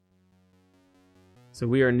So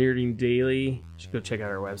we are Nerding Daily. You should go check out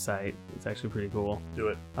our website. It's actually pretty cool. Do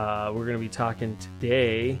it. We're going to be talking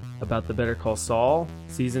today about the Better Call Saul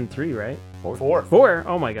season 3, right? 4. 4?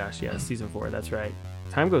 Oh my gosh, yeah, season 4. That's right.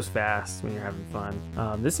 Time goes fast when you're having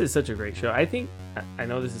fun. This is such a great show. I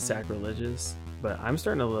know this is sacrilegious, but I'm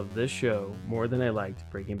starting to love this show more than I liked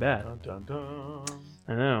Breaking Bad. Dun, dun, dun.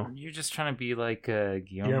 I know. You're just trying to be like Guillermo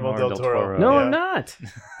Guillermo del del Toro. Toro. No, Yeah. I'm not.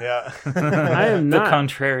 Yeah. I am the not.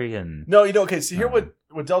 contrarian. No, okay. So here, what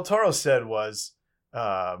Del Toro said was,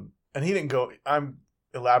 and he didn't go. I'm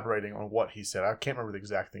elaborating on what he said. I can't remember the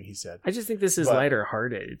exact thing he said. I just think this is But- lighter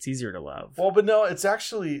hearted. It's easier to love. Well, but no, it's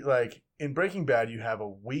actually like in Breaking Bad, you have a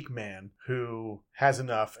weak man who has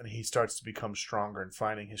enough, and he starts to become stronger and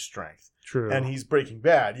finding his strength. True. And he's Breaking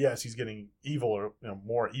Bad. Yes, he's getting evil, or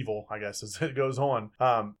more evil, I guess, as it goes on.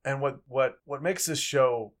 And what makes this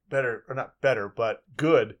show better, or not better, but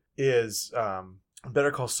good, is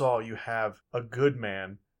Better Call Saul. You have a good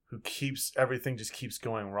man who everything just keeps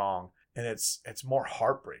going wrong, and it's more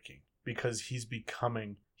heartbreaking because he's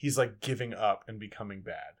like giving up and becoming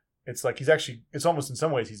bad. It's like it's almost in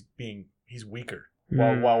some ways he's weaker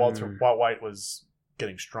while White was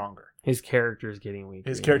getting stronger. His character's getting weaker.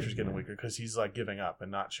 His character's getting weaker because he's like giving up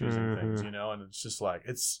and not choosing things, and it's just like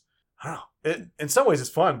I don't know. In some ways it's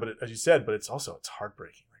fun, but as you said, but it's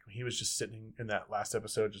heartbreaking. Like when he was just sitting in that last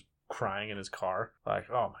episode, just crying in his car, like,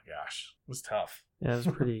 oh my gosh, it was tough. Yeah, it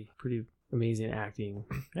was pretty amazing acting.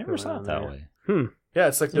 Never saw it that way. Yeah,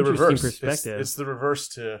 it's like the Interesting reverse. perspective. It's the reverse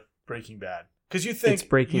to Breaking Bad. Because you think It's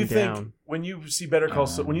breaking you think down. when you see Better Call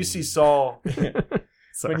Saul, when you see Saul,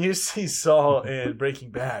 Sorry. when you see Saul in Breaking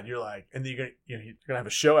Bad, you're like, and then you're gonna have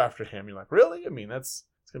a show after him. You're like, really? I mean, it's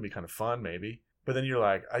gonna be kind of fun, maybe. But then you're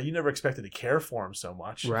like, you never expected to care for him so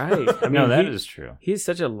much, Right. I mean, No, that is true. He's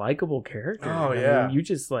such a likable character. Oh, I mean, yeah. you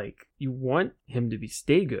just you want him to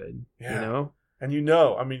stay good. Yeah. You know.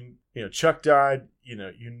 And Chuck died.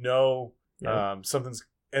 Yeah. Something's,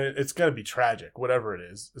 and it's gonna be tragic, whatever it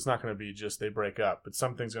is. It's not gonna be just they break up, but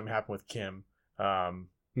something's gonna happen with Kim.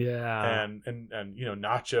 Yeah. And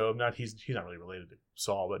Nacho, he's not really related to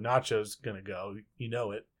Saul, but Nacho's gonna go.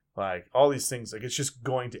 It. Like all these things, like it's just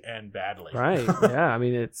going to end badly. Right. Yeah. I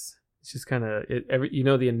mean, it's just kind of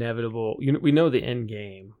the inevitable. We know the end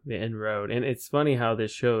game, the end road, and it's funny how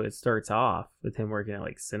this show it starts off with him working at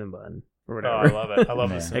like Cinnabon or Oh, whatever. I love it. I love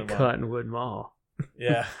Yeah. this. At Cottonwood Mall.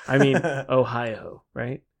 Yeah. I mean, Ohio,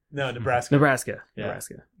 right? No, Nebraska. Nebraska. Yeah.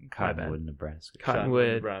 Nebraska. Cottonwood, Nebraska.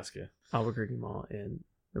 Cottonwood, Nebraska. Albuquerque Mall in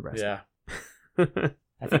Nebraska. Yeah.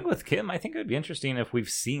 I think with Kim, it would be interesting if we've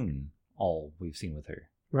seen all we've seen with her.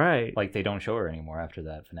 Right. Like they don't show her anymore after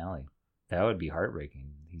that finale. That would be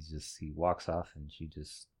heartbreaking. He walks off and she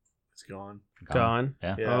just It's gone. Gone.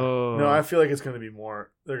 Yeah. Yeah. Oh. No, I feel like it's going to be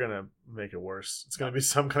more. They're going to make it worse. It's going to be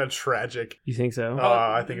some kind of tragic. You think so?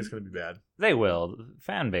 I think it's going to be bad. They will. The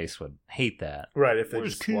fan base would hate that. Right. If they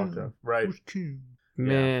Where's just Kim? walked up. Right.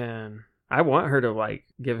 Man, I want her to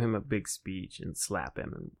give him a big speech and slap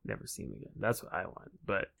him and never see him again. That's what I want.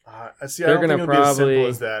 But See, I They're don't think gonna it'll be as simple probably-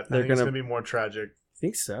 as that. I they're think it's gonna- going to be more tragic.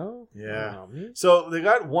 think so? Yeah. Oh, man. So they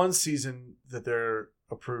got one season that they're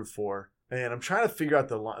approved for, and I'm trying to figure out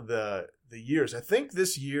the years. I think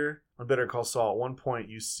this year on Better Call Saul, at one point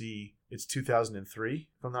you see it's 2003,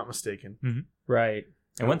 if I'm not mistaken. Right.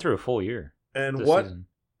 It went through a full year. And this what season.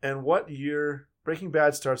 and what year? Breaking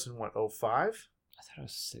Bad starts in what? 05? I thought it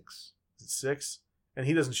was 6. Is it 6? And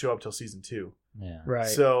he doesn't show up till season 2. Yeah. Right.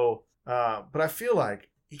 So, but I feel like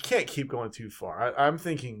he can't keep going too far. I'm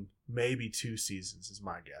thinking maybe 2 seasons is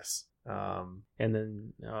my guess. And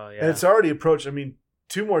then, oh yeah. And it's already approached. I mean,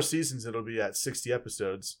 2 more seasons, it'll be at 60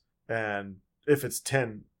 episodes. And if it's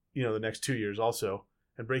 10, the next 2 years also.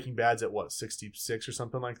 And Breaking Bad's at what, 66 or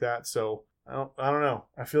something like that. So I don't know.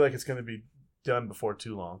 I feel like it's going to be done before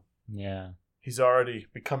too long. Yeah. He's already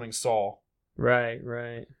becoming Saul. Right.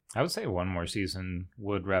 I would say one more season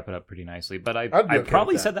would wrap it up pretty nicely. But I'd I be okay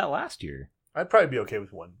probably with that. said that last year. I'd probably be okay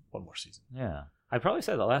with one more season. Yeah. I probably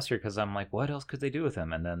said that last year because I'm like, what else could they do with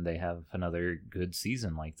him? And then they have another good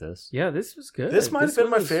season like this. Yeah, this was good. This might have been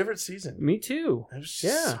one my was- favorite season. Me too. It was Yeah.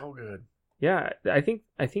 just so good. Yeah, I think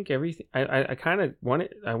everything. I kind of want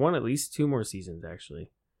it. I want at least 2 more seasons actually,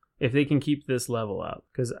 if they can keep this level up,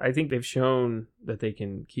 because I think they've shown that they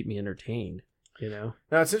can keep me entertained. Now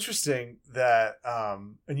it's interesting that,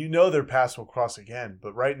 and their paths will cross again,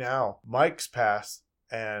 but right now Mike's path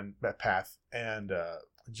and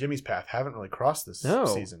Jimmy's path haven't really crossed this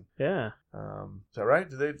season. Yeah. Is that right?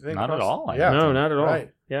 Did they Not cross? at all, I Yeah. No, not at all.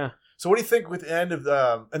 Right. Yeah. So what do you think with the end of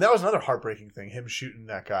and that was another heartbreaking thing, him shooting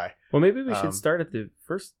that guy. Well, maybe we should start at the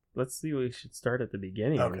first. Let's see. We should start at the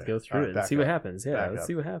beginning Okay. and go through All right, it and back see what up. happens. Yeah, Back let's up.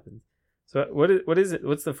 see what happens. So what is it?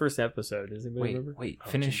 What's the first episode? Does anybody remember? Wait. Oh,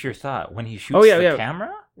 Finish your thought. When he shoots Oh, yeah, the yeah.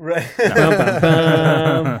 camera? Right.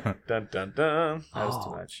 Bum, bum, Dun dun dun. That was Oh.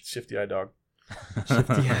 too much. Shifty eye dog.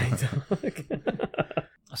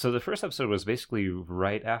 So the first episode was basically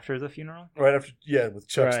right after the funeral? Right after, with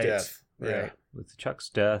Chuck's Right. death. Yeah. Right. With Chuck's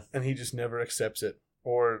death. And he just never accepts it.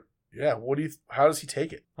 Or, how does he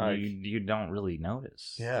take it? Like, You don't really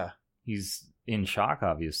notice. yeah. He's in shock,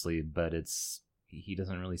 obviously, but he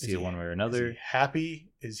doesn't really see it one way or another. Is he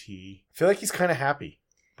happy? I feel like he's kind of happy,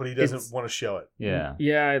 but he doesn't It's- want to show it. Yeah.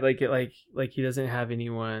 Yeah, I like it. Like he doesn't have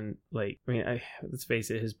anyone. Like, I mean, let's face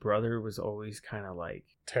it. His brother was always kind of like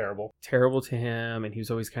Terrible. terrible to him, and he was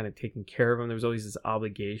always kind of taking care of him. There was always this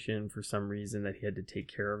obligation for some reason that he had to take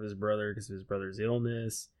care of his brother because of his brother's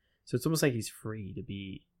illness. So it's almost like he's free to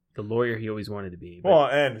be the lawyer he always wanted to be. But Well,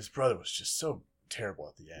 and his brother was just so terrible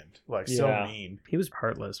at the end. Like, so Yeah. mean. he was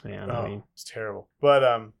heartless, man. I mean, It's terrible.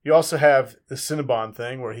 But you also have the Cinnabon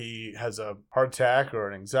thing where he has a heart attack or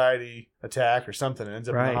an anxiety attack or something and ends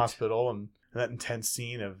up in Right. the hospital, and that intense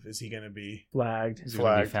scene of, is he going to be flagged. He's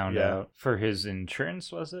going to be flagged, found yeah. out for his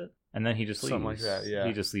insurance, was it? And then he just leaves. Something like that, yeah.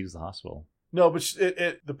 He just leaves the hospital. No, but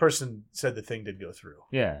the person said the thing did go through.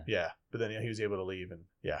 Yeah. Yeah, but then he was able to leave, and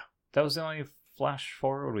yeah. That was the only flash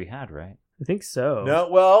forward we had, right? I think so. No,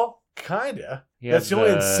 well, kinda. He That's had the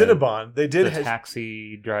only in Cinnabon. They did the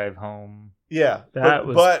taxi drive home. yeah. That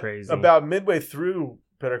was but crazy. About midway through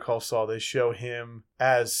Better Call Saul, they show him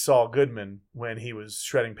as Saul Goodman when he was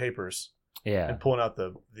shredding papers Yeah. and pulling out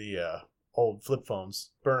the old flip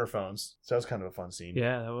phones, burner phones. So that was kind of a fun scene.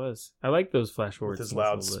 Yeah, that was. I like those flash With forwards his scenes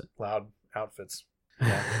a loud outfits.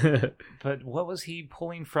 little bit. But what was he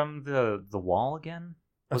pulling from the wall again?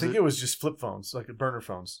 I think it was just flip phones, like burner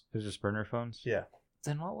phones. It was just burner phones? Yeah.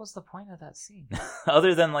 Then what was the point of that scene?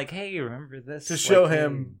 Other than like, hey, remember this? To show Like,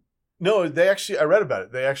 him. No, I read about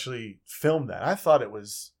it. They actually filmed that. I thought it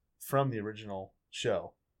was from the original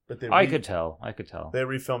show. But I could tell. They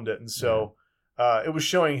refilmed it. And so it was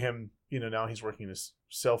showing him, now he's working in his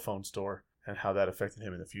cell phone store and how that affected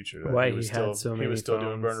him in the future. That Why he was he had so He many was still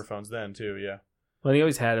doing phones. burner phones then, too, yeah. Well, he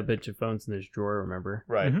always had a bunch of phones in his drawer, remember?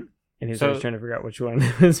 Right. Mhm. And he was So- always trying to figure out which one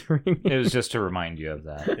was ringing. It was just to remind you of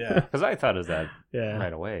that. Yeah. Because I thought of that Yeah,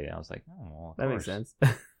 right away. I was like, oh, well, of that makes course.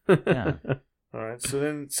 sense. Yeah. All right. So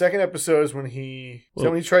then, second episode is when he Well-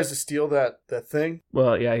 when he tries to steal that thing.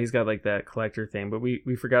 Well, yeah, he's got like that collector thing, but we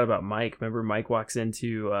forgot about Mike. Remember, Mike walks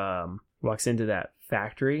into that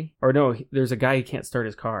factory, or no, there's a guy who can't start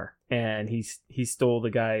his car, and he stole the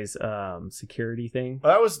guy's security thing.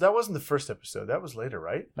 Oh, that wasn't the first episode. That was later,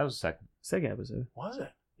 right? That was the second. Second episode, Was it?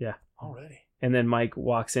 Yeah. Already. and then Mike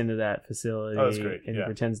walks into that facility, Oh, that's great, and yeah. he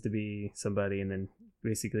pretends to be somebody, and then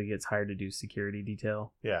basically gets hired to do security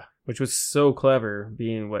detail, Yeah. which was so clever.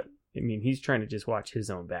 Being what I mean, he's trying to just watch his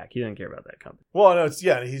own back. He doesn't care about that company. Well, no, he's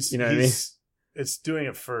You know what I mean? it's doing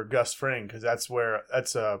it for Gus Fring because that's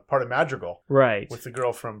a part of Madrigal Right. with the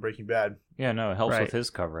girl from Breaking Bad. Yeah, no, it helps Right. with his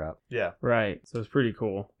cover up. Yeah. Right. So it's pretty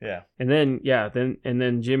cool. Yeah. And then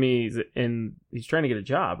then Jimmy's he's trying to get a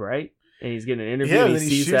job, right? And he's getting an interview. Yeah, and and then he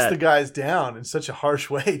sees shoots that. the guys down in such a harsh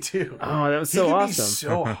way too. Oh, that was He so can awesome. be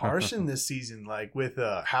so harsh in this season, like with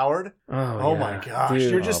Howard. Oh, Oh my gosh,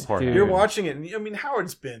 Dude. you're just poor dude. you're watching it, and I mean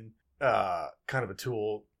Howard's been kind of a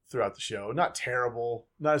tool throughout the show. Not terrible,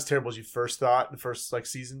 not as terrible as you first thought in the first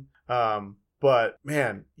season. But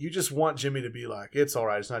man, you just want Jimmy to be like, it's all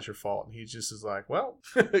right, it's not your fault, and he just is like, well,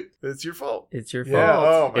 it's your fault. It's your Yeah, fault.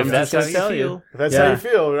 oh, If man. that's how Just you tell feel. If that's Yeah. how you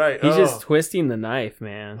feel, right? He's oh. just twisting the knife,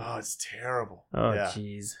 man. Oh, it's terrible. Oh, yeah,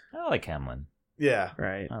 jeez. I like Hamlin. yeah,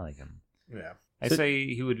 Right. I like him. yeah. I So-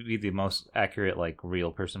 say he would be the most accurate, like,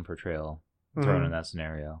 real person portrayal thrown Mhm. in that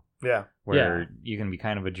scenario. Yeah, Where you can be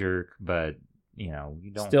kind of a jerk, but, you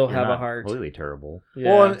don't Still you're have a not heart. Completely terrible. Yeah,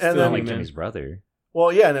 Well, and still Not then- like human. Jimmy's brother.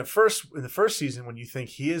 well, yeah. And in the first season, when you think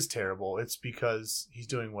he is terrible, it's because he's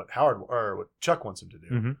doing what what Chuck wants him to do.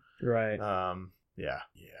 Mhm. Right. Yeah.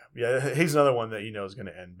 He's another one that is going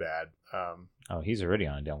to end bad. Oh, he's already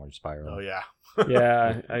on a downward spiral. Oh yeah,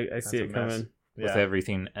 Yeah, I That's see a it mess. coming. With yeah.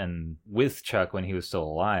 everything, and with Chuck when he was still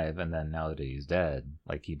alive, and then now that he's dead,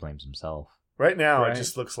 like, he blames himself. Right now, Right. it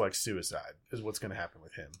just looks like suicide is what's going to happen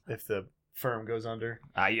with him if the firm goes under.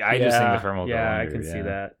 I just think the firm will go Yeah, under, I can see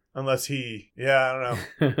that. Unless I don't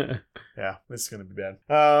know. Yeah, this is going to be bad.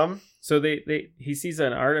 So he sees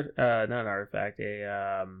an not an artifact,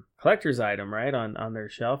 a collector's item, right, on their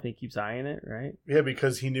shelf, and he keeps eyeing it, right? Yeah,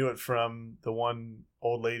 because he knew it from the one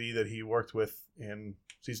old lady that he worked with in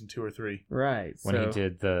season 2 or 3. Right. When so, he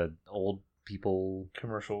did the old people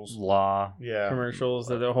Commercials. law. Yeah. Commercials.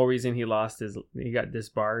 The whole reason he lost is he got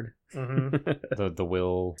disbarred. hmm The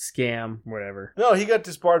will. Scam, whatever. No, he got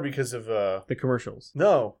disbarred because of The commercials.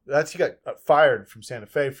 no. He got fired from Santa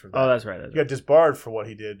Fe for that. Oh, that's right. He got disbarred for what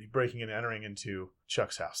he did, breaking and entering into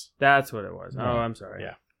Chuck's house. That's what it was. Oh, Right. I'm sorry.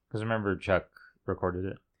 Yeah. Because remember, Chuck recorded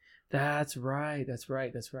it. That's right. That's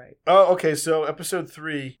right. That's right. Oh, okay. So episode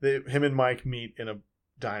 3, him and Mike meet in a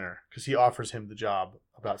diner because he offers him the job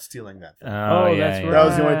about stealing that thing. Oh, that's right. That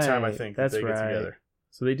was the only time I think That's that they get right. together.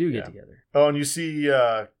 So they do get Yeah. together. Oh, and you see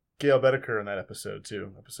Gail Bedecker in that episode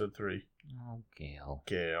too. Episode 3. Oh, Gail.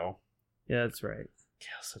 Gail. Yeah, that's right.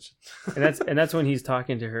 Gail's such a. And that's when he's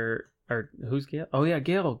talking to her. Or who's Gail? Oh yeah,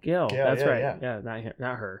 Gail. That's yeah, right. yeah.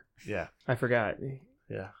 Not her. Yeah. I forgot.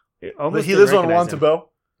 Yeah. It almost He didn't lives on recognize him. Wantabo.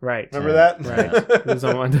 Right. Remember that? Right. He lives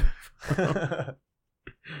on Wantabo.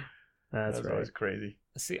 That's That's right. always crazy.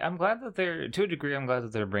 See, I'm glad that to a degree, I'm glad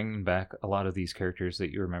that they're bringing back a lot of these characters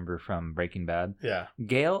that you remember from Breaking Bad. Yeah.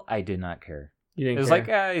 Gale, I did not care. You didn't It was care? like,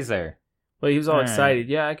 ah, he's there. Well, he was all Alright. excited.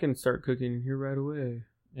 Yeah, I can start cooking here right away.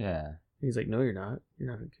 Yeah. He's like, no, you're not. You're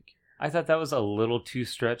not gonna cook here. I thought that was a little too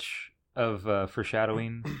stretch of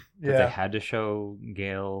foreshadowing. That they Yeah. had to show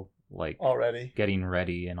Gale, like, Already. getting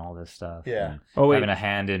ready and all this stuff. Yeah. And Oh wait, having a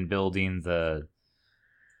hand in building the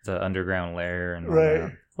underground lair and all Right.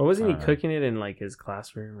 that. well, wasn't he uh, cooking it in like his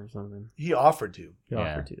classroom or something? He offered to. He Yeah.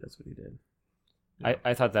 offered to. That's what he did.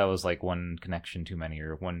 I thought that was like one connection too many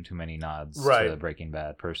or one too many nods Right. to Breaking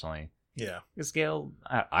Bad, personally. Yeah. Because Gale,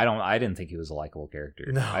 I didn't think he was a likable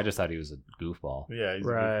character. No. I just thought he was a goofball. Yeah. He's a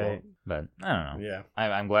Right. But I don't know. goofball.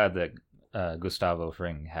 Yeah. I'm glad that Gustavo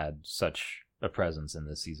Fring had such a presence in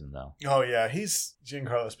this season, though. Oh yeah.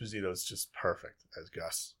 Giancarlo Esposito is just perfect as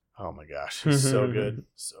Gus. Oh my gosh. He's so good.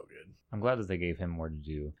 So good. I'm glad that they gave him more to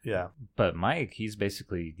do. Yeah. But Mike, he's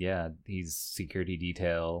basically, he's security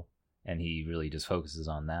detail, and he really just focuses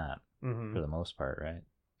on that hmm for the most part, right?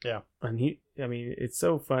 And it's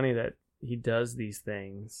so funny that he does these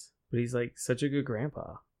things, but he's like such a good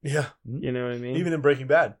grandpa. Yeah. You know what I mean? Even in Breaking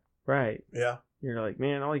Bad. right. Yeah. You're like,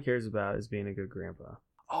 man, all he cares about is being a good grandpa.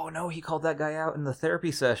 Oh no, he called that guy out in the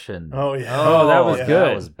therapy session. Oh yeah. Oh, that was yeah. good.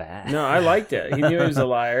 That was bad. No, I liked it. He knew he was a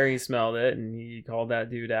liar. He smelled it, and he called that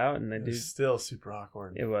dude out. And the It dude, was still super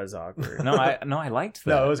awkward. it was awkward. no, I liked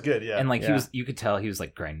that. No, it was good. Yeah. And like Yeah. you could tell he was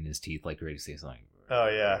like grinding his teeth, like ready to say something. Oh,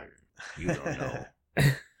 yeah. You don't know.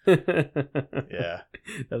 Yeah.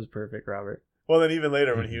 That was perfect, Robert. Well, then even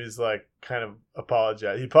later when he was like kind of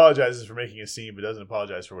he apologizes for making a scene, but doesn't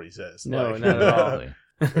apologize for what he says. No, Like- not at all. Probably.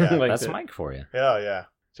 Yeah, Like That's that. Mike for you. Yeah, yeah.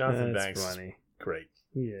 Jonathan That's Banks, is funny. great.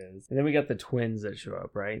 He is. And then we got the twins that show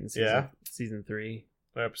up, right? In season 3.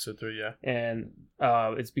 Episode 3, yeah. And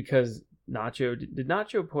it's because Nacho did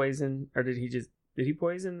Nacho poison, or did he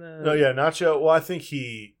poison the? No, yeah, Nacho. Well, I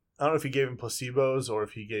don't know if he gave him placebos or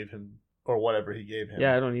if he gave him or whatever he gave him.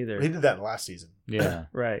 Yeah, I don't either. He did that in last season. Yeah.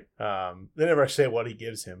 Right, They never say what he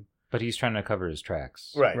gives him. But he's trying to cover his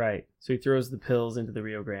tracks. Right. right. So he throws the pills into the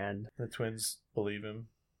Rio Grande, The twins believe him.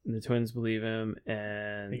 and the twins believe him,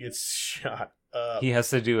 and He gets shot up. He has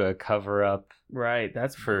to do a cover up right,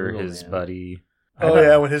 that's for brutal, his man. buddy. Oh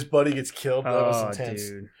yeah, when his buddy gets killed, that was Oh, intense.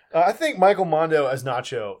 dude. I think Michael Mondo as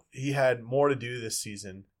Nacho, he had more to do this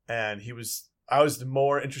season, and I was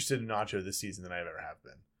more interested in Nacho this season than I've ever have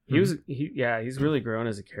been. He's really grown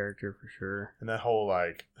as a character for sure. And that whole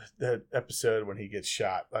that episode when he gets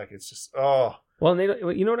shot, it's just oh Well,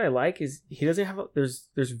 and you know what I like is he doesn't have there's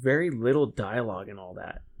very little dialogue in all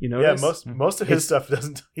that. You know, yeah. Most of his It's-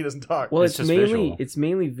 stuff he doesn't talk. Well, It's it's just visual.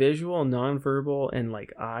 mainly visual, nonverbal, and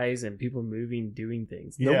like eyes and people moving, doing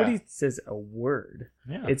things. Yeah. Nobody says a word.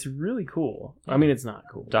 Yeah. It's really cool. Yeah. I mean, it's not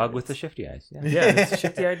cool. Dog but with the it's- shifty eyes. Yeah. Yeah, it's a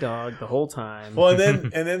shifty-eyed dog the whole time. Well, and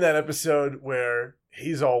then that episode where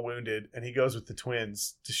he's all wounded and he goes with the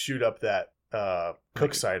twins to shoot up that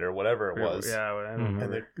cook site or whatever it was. Yeah, I don't Mhm. And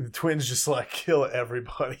remember. the twins just kill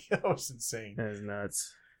everybody. That was insane. That is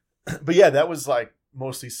nuts. But yeah, that was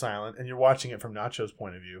mostly silent, and you're watching it from Nacho's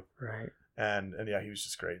point of view. Right. And yeah, he was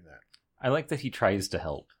just great in that. I like that he tries to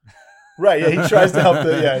help. Right, yeah, he tries to help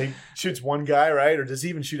he shoots one guy, right? Or does he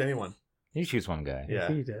even shoot anyone? He shoots one guy. Yeah.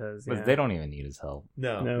 He does. But yeah. they don't even need his help.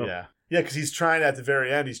 No. No. Yeah. Yeah, because he's trying at the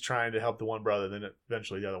very end, he's trying to help the one brother, then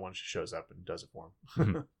eventually the other one just shows up and does it for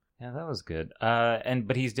him. Yeah, that was good.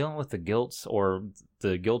 But he's dealing with the guilt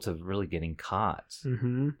of really getting caught.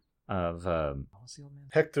 Mm-hmm. Of what's the old man?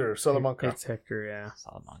 Hector Salamanca. It's Hector, yeah.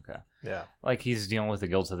 Salamanca. Yeah. Like he's dealing with the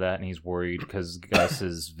guilt of that, and he's worried because Gus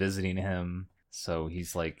is visiting him. So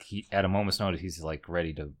he's at a moment's notice, he's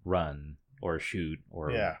ready to run or shoot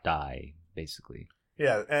or Yeah. die, basically.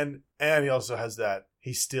 Yeah, and he also has that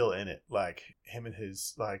he's still in it, like him and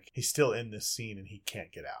his he's still in this scene and he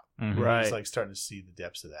can't get out. Mhm. Right. He's like starting to see the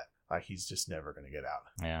depths of that. Like he's just never gonna get out.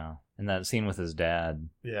 Yeah. And that scene with his dad.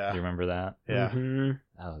 Yeah, Do you remember that? yeah, Mhm.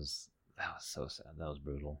 That was so sad. That was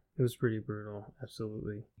brutal. It was pretty brutal.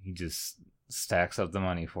 Absolutely. He just stacks up the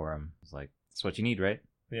money for him. It's like, that's what you need, right?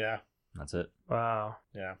 yeah, That's it. Wow.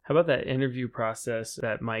 yeah. How about that interview process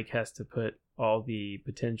that Mike has to put all the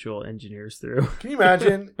potential engineers through? Can you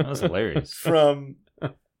imagine That was hilarious. from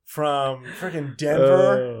freaking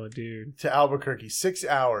Denver Oh, dude. to Albuquerque, 6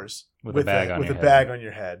 hours With a bag on with your a head. bag on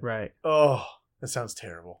your head? Right. Oh, that sounds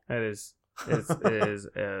terrible. That is. It is.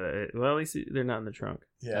 Well, at least they're not in the trunk.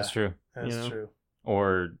 Yeah, That's true. That's You know? true.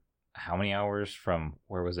 Or how many hours from,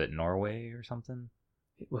 where was it, Norway or something?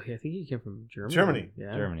 Well, I think he came from Germany. Germany.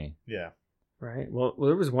 Yeah. Germany. Yeah, Right. Well,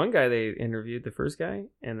 there was one guy they interviewed, the first guy,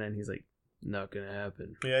 and then he's like, "Not gonna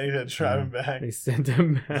happen." yeah. You had to drive him back. They sent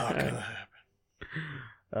him Not gonna back. happen.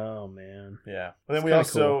 Oh man. Yeah. And then It's we kinda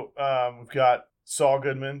also we've got Saul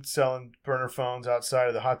Goodman selling burner phones outside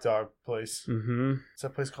of the hot dog place. Mm-hmm. What's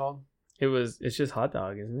that place called? It's just hot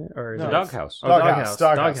dog, isn't it? Or is No, it Doghouse. Oh, Doghouse.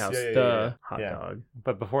 Doghouse. Doghouse. Yeah, yeah, the yeah, yeah. hot Yeah. dog.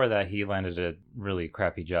 But before that, he landed a really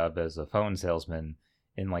crappy job as a phone salesman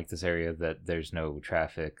in like this area that there's no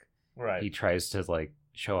traffic. Right. He tries to like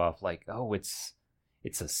show off like, oh, it's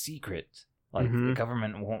a secret. Like Mhm. the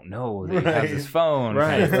government won't know that you have this Right. phone. Right,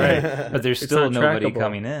 kind of thing. right. But there's It's still nobody untrackable.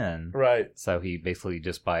 coming in. Right. So he basically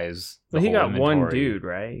just buys the Well, he whole got one inventory. dude,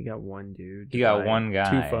 right? He got one dude. He to got buy one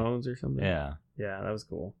guy. 2 phones or something. Yeah. Yeah, that was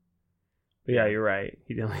cool. But yeah, you're right.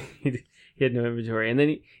 He didn't. He had no inventory, and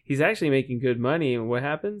then he's actually making good money. And what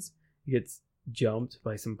happens? He gets jumped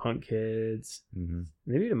by some punk kids. hmm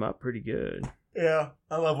They beat him up pretty good. Yeah.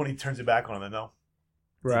 I love when he turns it back on them though.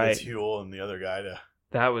 Right. It's Huel and the other guy to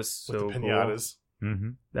That was with so the cool. pinatas. hmm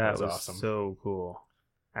That That was was awesome. so cool.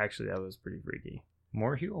 Actually, that was pretty freaky.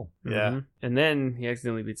 More Huel. Yeah. Mhm. And then he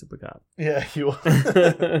accidentally beats up a cop. Yeah, Huel.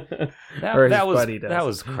 Or his That was buddy does. that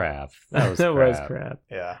was crap. That was that crap. was crap.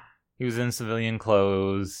 yeah. He was in civilian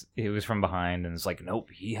clothes. He was from behind, and it's like, nope,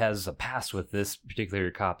 he has a past with this particular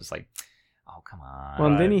cop. It's like, oh, come on. Well,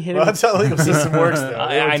 and then he hit him. Well, that's how the legal system works, though.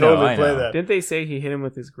 They I would know, totally I play know. that. Didn't they say he hit him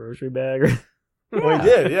with his grocery bag? Or... Well, he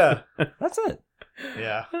did, yeah. That's it.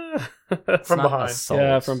 Yeah. That's From not behind. assault.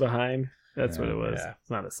 Yeah, from behind. That's what Yeah. it was. Yeah. It's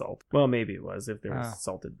not assault. Well, maybe it was if there was Ah.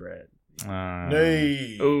 salted bread.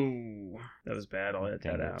 Nay. Oh, that was bad. I'll edit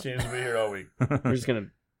that Dang it. out. James will be here all week. We're just gonna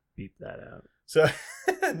beep that out. So,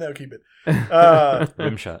 no, keep it.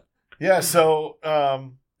 Rim shot. Yeah, so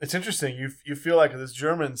it's interesting. You feel like this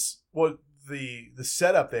Germans, well, the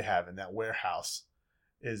setup they have in that warehouse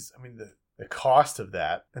is, I mean, the cost of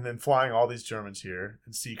that, and then flying all these Germans here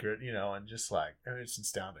in secret, and just like, I mean, it's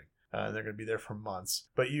astounding. They're going to be there for months.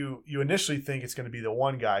 But you initially think it's going to be the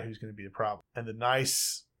one guy who's going to be the problem. And the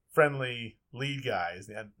nice, friendly lead guy is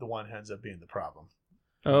the one who ends up being the problem.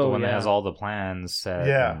 Oh, The one yeah. that has all the plans set.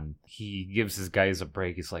 Yeah. And he gives his guys a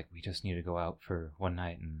break. He's like, we just need to go out for one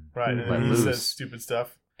night and Right, and Let then he loose. says stupid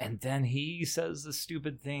stuff. And then he says the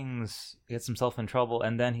stupid things, gets himself in trouble,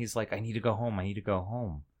 and then he's like, I need to go home. I need to go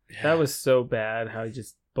home. That was so bad. How he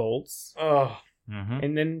just bolts Oh, Mm-hmm.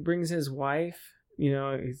 and then brings his wife. He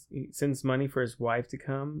sends money for his wife to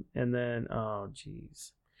come, and then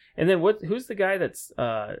jeez. And then who's the guy that's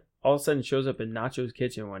all of a sudden shows up in Nacho's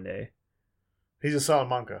kitchen one day? he's a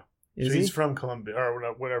Salamanca. Is So he? he's from Colombia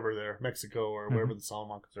or whatever there, Mexico or Mm-hmm. wherever the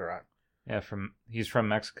Salamancas are at. Yeah, he's from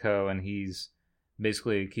Mexico, and he's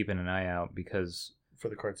basically keeping an eye out because For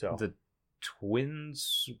the cartel. the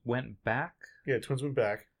twins went back, Yeah, twins went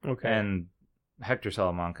back. Okay. and Hector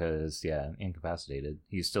Salamanca is incapacitated.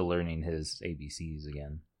 He's still learning his ABCs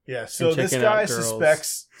again. Yeah, so this checking out guy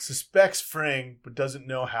girls. suspects Fring, but doesn't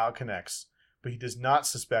know how it connects. But he does not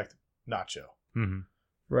suspect Nacho. Mm-hmm.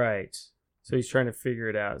 Right. So he's trying to figure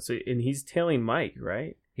it out. So and he's telling Mike,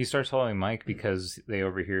 right? He starts following Mike because they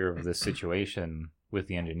overhear of this situation with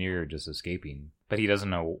the engineer just escaping. But he doesn't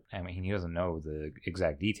know, he doesn't know the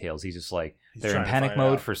exact details. He's just like, He's they're in trying to panic find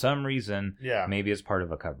mode out. for some reason. Yeah, Maybe it's part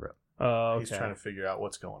of a cover-up. Oh, okay. he's trying to figure out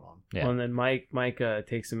what's going on. Yeah. Well, and then Mike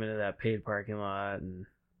takes him into that paid parking lot, and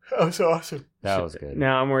Oh, so awesome. That was good.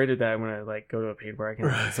 now I'm worried that when I go to a paid parking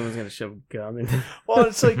lot, Right. someone's gonna shove gum in. Well,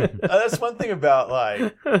 it's like that's one thing about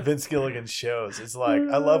like Vince Gilligan's shows. It's like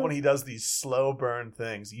I love when he does these slow burn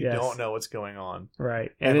things. You Yes. don't know what's going on,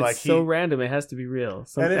 Right, and And, it's like, so random. It has to be real.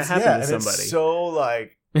 Something and that it's happened yeah, to and somebody. it's so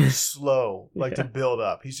like slow, like Yeah. to build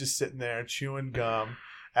up. He's just sitting there chewing gum,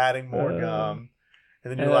 adding more gum,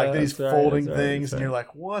 and then you're Oh, like he's sorry, folding sorry, things, sorry. and you're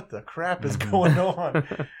like, what the crap is Mhm. going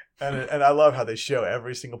on? And I love how they show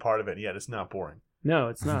every single part of it. Yet it's not boring. No,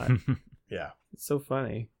 it's not. Yeah, It's so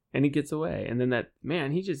funny. And he gets away. And then that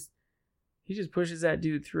man, he just pushes that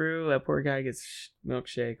dude through. That poor guy gets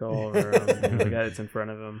milkshake all over him. The guy that's in front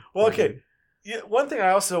of him. Well, okay. Yeah, one thing I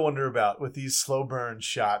also wonder about with these slow burn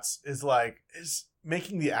shots is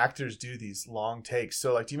making the actors do these long takes.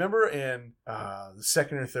 So, like, do you remember in the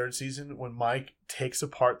second or third season when Mike takes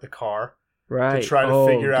apart the car right. to try to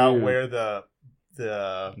figure out dude. where the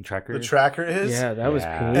tracker is? Yeah, that was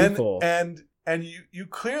painful. And you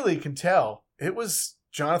clearly can tell it was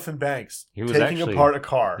Jonathan Banks was taking actually, apart a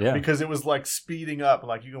car yeah. because it was like speeding up, and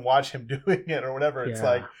like you can watch him doing it or whatever.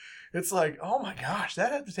 Yeah. It's like, oh my gosh,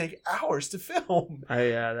 that had to take hours to film.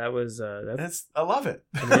 That was I love it.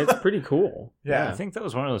 I mean, it's pretty cool. Yeah. I think that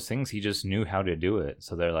was one of those things he just knew how to do it.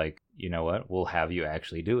 So they're like, you know what? We'll have you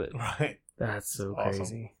actually do it. Right. That's so Awesome.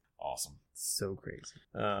 crazy. Awesome. So crazy.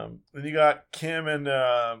 Then you got Kim and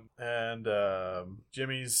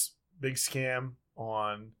Jimmy's big scam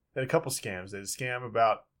on. They had a couple scams. They had a scam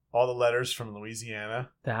about all the letters from Louisiana.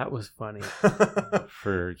 That was funny.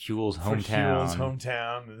 For Huel's For hometown. Huel's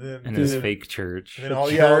hometown. And his fake church. And then all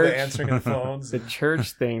The all the church. answering the phones. The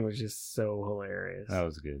church thing was just so hilarious. That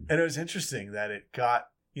was good. And it was interesting that it got,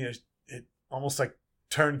 it almost like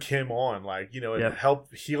turned Kim on. Like, it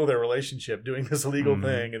helped heal their relationship doing this illegal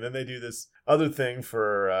thing. And then they do this other thing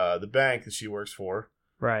for the bank that she works for.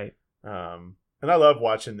 Right. And I love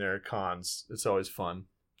watching their cons. It's always fun.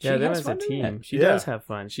 Yeah, She them has as a fun doing team. it. She Yeah. does have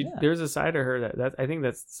fun. Yeah. There's a side of her that I think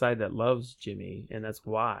that's the side that loves Jimmy, and that's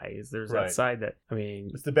why there's Right. that side that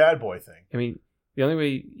It's the bad boy thing. the only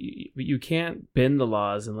way you can't bend the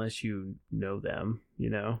laws unless you know them,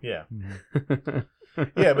 Yeah. Mhm.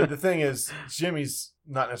 Yeah, but the thing is, Jimmy's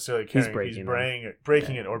not necessarily caring. He's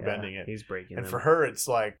breaking it or bending it. He's breaking And them. for her, it's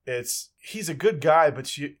like he's a good guy, but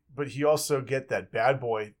he also get that bad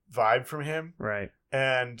boy vibe from him. Right.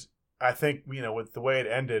 And I think with the way it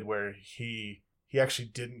ended, where he actually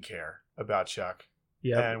didn't care about Chuck,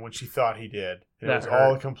 Yeah. and when she thought he did, it That was hurt.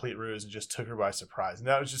 all a complete ruse and just took her by surprise. And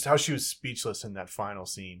that was just how she was speechless in that final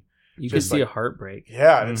scene. You could just see like- a heartbreak.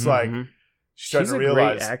 Yeah, and it's Mhm. like Mhm. she's starting She's to a great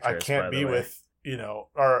realize actress, I by can't the be way. with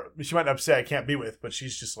or she might not say I can't be with, but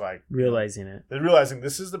she's just like Realizing it. they're realizing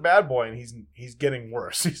this is the bad boy and he's getting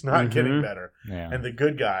worse. He's not Mhm. getting better. Yeah. And the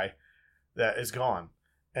good guy that is gone.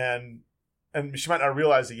 And she might not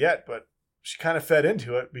realize it yet, but she kind of fed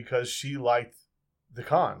into it because she liked the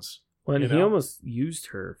cons. Well, and You he know? almost used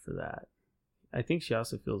her for that. I think she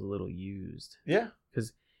also feels a little used Yeah.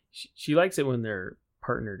 because she likes it when they're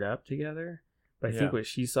partnered up together. But I think Yeah. what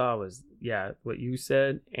she saw was, what you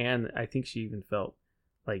said. And I think she even felt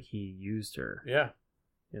like he used her, Yeah.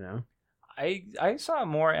 I saw it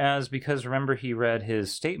more as because remember he read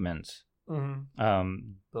his statement. Mm-hmm.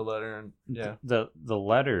 The letter and The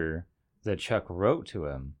letter that Chuck wrote to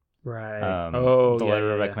him. Right. The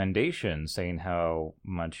letter of recommendation saying how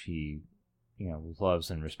much he,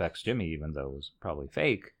 loves and respects Jimmy, even though it was probably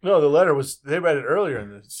fake. No, the letter they read it earlier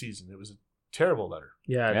in the season. It was a terrible letter.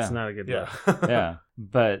 Yeah, it's Yeah. not a good Yeah. look. Yeah,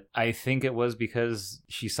 but I think it was because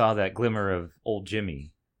she saw that glimmer of old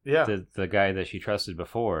Jimmy, Yeah. the guy that she trusted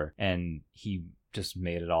before, and he just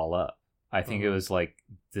made it all up. I think it was like,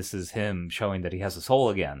 this is him showing that he has a soul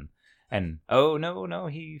again. And, oh, no,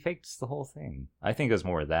 he faked the whole thing. I think it was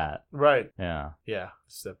more of that. Right. Yeah. Yeah.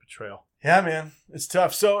 It's that betrayal. Yeah, man. It's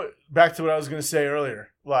tough. So back to what I was going to say earlier.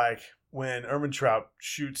 Like when Ermentrout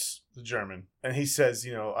shoots the German and he says,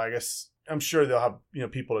 I guess I'm sure they'll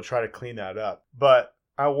have, people to try to clean that up. But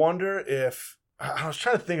I wonder if I was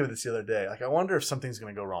trying to think of this the other day. Like, I wonder if something's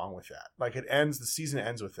going to go wrong with that. Like the season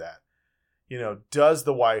ends with that. Does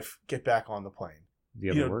the wife get back on the plane? The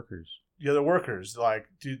other workers. The other workers, like,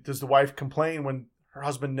 does the wife complain when her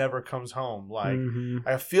husband never comes home? Like, Mhm.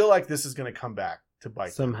 I feel like this is going to come back to bite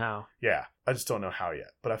them. Somehow. Yeah, I just don't know how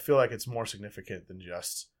yet. But I feel like it's more significant than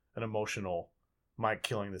just an emotional Mike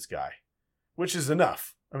killing this guy, which is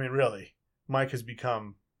enough. I mean, really, Mike has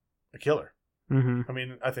become a killer. Mm-hmm. I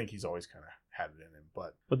mean, I think he's always kind of had it in him,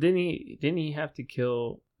 but Well, didn't he have to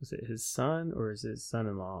kill? Was it his son or is it his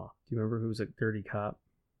son-in-law? Do you remember who was a dirty cop?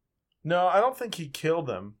 no, I don't think he killed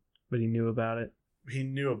them. But he knew about it. He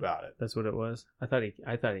knew about it. That's what it was. I thought he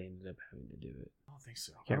ended up having to do it. I don't think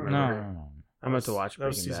so. Can't I don't remember. remember. No. I'm about to watch That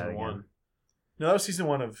was Breaking season Bad one. again. No, that was season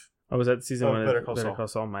one of Oh, was that season Oh, one? Better of Call Better Saul. Call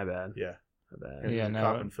Saul. My bad. yeah. My bad. And Yeah, he's a no.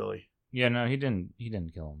 cop in Philly. Yeah, no, he didn't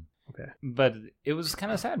kill him. Okay. But it was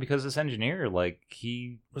kind of sad because this engineer, like,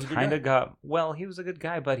 he Was a good kind of guy. he was a good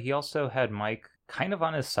guy, but he also had Mike kind of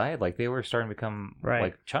on his side. Like, they were starting to become, Right.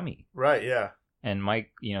 like, chummy. Right, yeah. And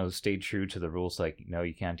Mike, stayed true to the rules, like, no,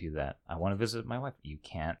 you can't do that. I want to visit my wife. You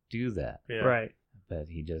can't do that. Yeah. Right. But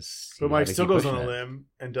he just... But Mike still goes on a limb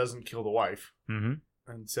and doesn't kill the wife Mm-hmm.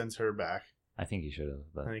 and sends her back. I think he should have. I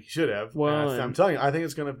But think he should have. Well, And I'm and- telling you, I think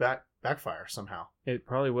it's going to backfire somehow. It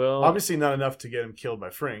probably will. Obviously, not enough to get him killed by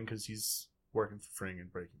Fring because he's working for Fring in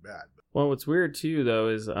Breaking Bad. Well, what's weird too, though,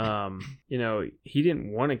 is he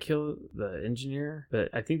didn't want to kill the engineer, but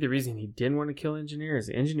I think the reason he didn't want to kill the engineer is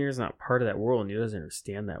the engineer is not part of that world, and he doesn't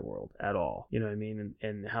understand that world at all. You know what I mean?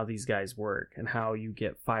 And how these guys work and how you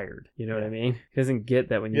get fired. You know what I mean? He doesn't get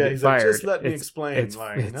that when you get he's fired. like, just let me it's- explain. it's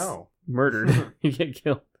No. murdered. You get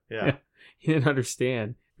killed. Yeah. He didn't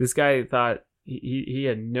understand. This guy thought he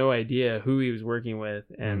had no idea who he was working with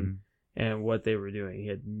and what they were doing. He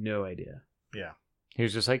had no idea. Yeah. he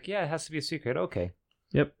was just like, yeah, it has to be a secret. Okay.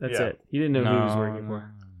 Yep, that's Yeah. it. He didn't know who he was working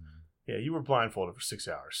for. Yeah, you were blindfolded for 6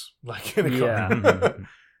 hours. Like in a Yeah. car.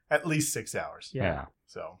 At least 6 hours. Yeah.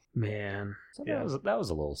 So, Man. So Yeah. that was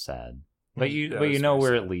a little sad. But you Yeah, but you it's know very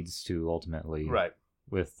where sad. it leads to ultimately right.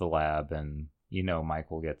 with the lab, and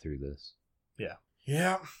Mike will get through this.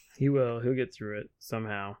 Yeah. He will. He'll get through it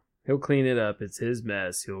somehow. He'll clean it up. It's his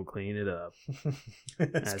mess. He'll clean it up,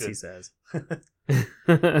 That's as good. he says.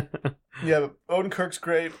 Yeah, but Odenkirk's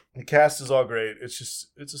great. The cast is all great. It's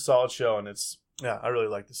a solid show, and I really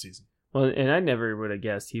like the season. Well, and I never would have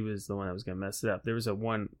guessed he was the one that was going to mess it up. There was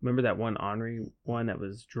remember that one Henri one that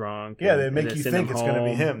was drunk? Yeah, and- they and make they you sent think him it's going to be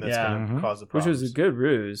home. him that's Yeah. going to Mhm. cause the Which problems. was a good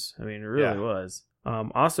ruse. I mean, it really Yeah. was.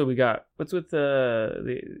 Also, we got what's with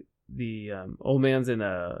the old man's in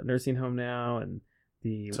a nursing home now, and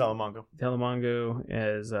the Salamanca. Telemongo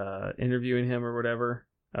is interviewing him or whatever.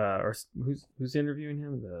 Who's interviewing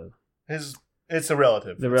him? It's a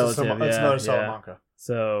relative. The It's relative, It's yeah, another yeah. Salamanca.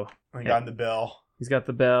 So I got the bell. he's got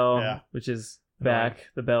the bell, Yeah. which is back.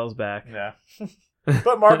 The bell's back. Yeah.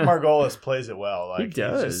 But Mark Margolis plays it well. Like He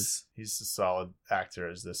does. He's a solid actor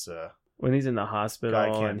as this When he's in the hospital guy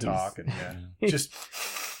and can't he's- talk and just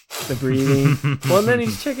the breathing. Well, and then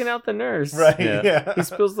he's checking out the nurse. right. Yeah. Yeah. He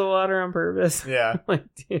spills the water on purpose. Yeah. Like,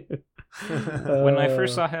 dude. When I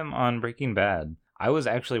first Uh, saw him on Breaking Bad, I was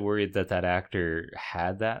actually worried that actor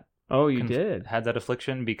had that Oh, you did. had that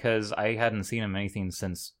affliction, because I hadn't seen him anything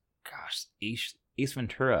since, gosh, Ace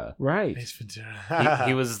Ventura. Right. Ace Ventura.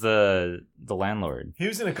 He was the landlord. He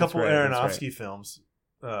was in a couple right, that's Aronofsky films.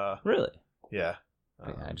 Really? Yeah.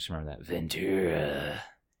 I just remember that Ventura.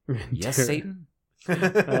 Yes, Satan.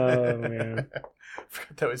 oh man. I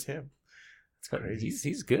forgot that was him. It's But crazy.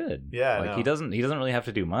 He's good. Yeah, I like know. he doesn't really have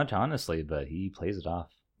to do much, honestly, but he plays it off.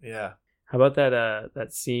 Yeah. How about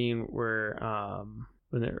that scene where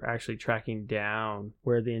when they're actually tracking down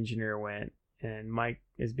where the engineer went, and Mike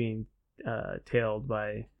is being tailed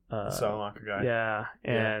by The Salamanca guy. yeah,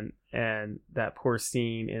 Yeah. and that poor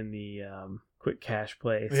scene in the quick cash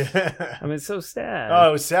place. Yeah. I mean, it's so sad. Oh,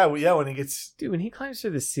 it was sad. Well, yeah, when he gets Dude, when he climbs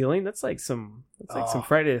through the ceiling, that's like some Oh.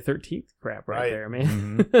 Friday the 13th crap right Right. there,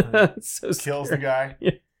 man. Mhm. It's so kills the scary. guy.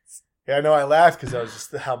 Yes. Yeah, I know. I laughed because I was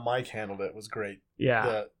just how Mike handled it was great.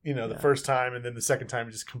 Yeah. The Yeah. first time, and then the second time,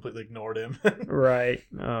 he just completely ignored him. Right.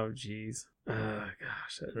 Oh, jeez.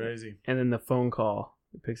 Gosh. Crazy. And then the phone call.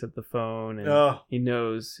 He picks up the phone and Oh, he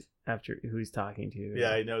knows after who he's talking to.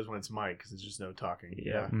 yeah, he knows when it's Mike because there's just no talking.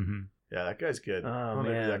 Yeah. Mm-hmm. Yeah, that guy's good. Oh, I don't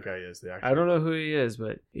know man. who that guy is. The actor. I don't know who he is,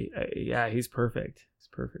 but yeah, he's perfect. He's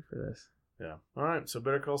perfect for this. Yeah. All right. So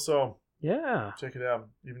Better Call Saul. Yeah. Check it out.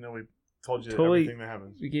 Even though we told you Totally. everything that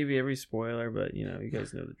happens. We gave you every spoiler, but you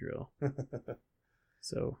guys know the drill.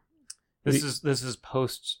 So This is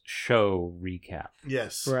post show recap,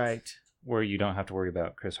 Yes. right. where you don't have to worry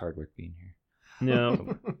about Chris Hardwick being here.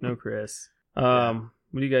 No, no, Chris. Yeah.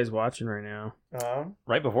 What are you guys watching right now?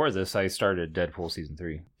 Right before this, I started Deadpool season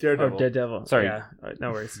 3. Daredevil. Oh, Daredevil. Sorry. Yeah,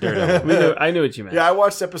 no worries. Daredevil. I knew what you meant. Yeah, I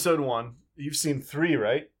watched episode 1. You've seen 3,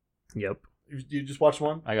 right? Yep. You just watched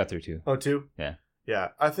 1? I got through 2. Oh, 2? Yeah. Yeah,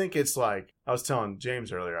 I think it's like I was telling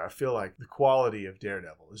James earlier. I feel like the quality of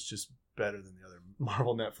Daredevil is just better than the other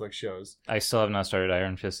Marvel Netflix shows. I still have not started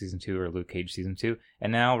Iron Fist season 2 or Luke Cage season 2,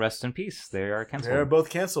 and now rest in peace. They are canceled. They're both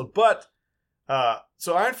canceled. But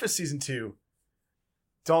so Iron Fist season 2,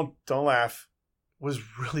 don't laugh, was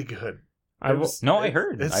really good. I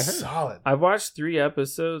heard. It's I heard. solid. I've watched 3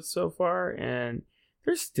 episodes so far, and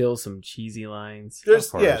there's still some cheesy lines. There's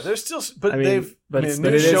Of course. there's still, but I mean, they've but new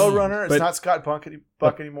it is- showrunner. It's but- not Scott Buck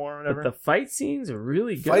anymore. Or whatever. But the fight scenes are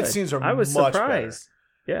really good. Fight scenes are I was much surprised.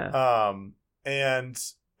 Yeah. and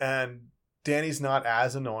Danny's not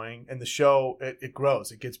as annoying, and the show it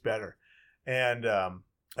grows, it gets better, and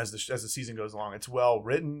as the season goes along, it's well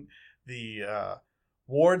written. The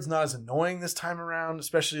Ward's not as annoying this time around,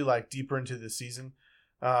 especially like deeper into the season,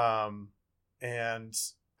 and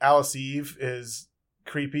Alice Eve is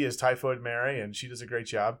creepy as Typhoid Mary, and she does a great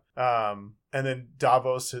job. and then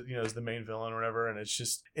Davos, is the main villain or whatever, and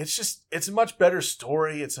it's a much better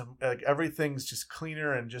story. It's like everything's just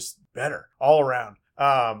cleaner and just better all around.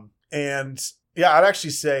 And yeah, I'd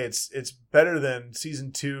actually say it's better than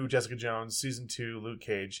season 2 Jessica Jones, season 2 Luke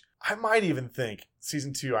Cage. I might even think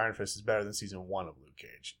season 2 Iron Fist is better than season 1 of Luke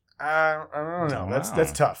Cage. I don't know. Wow.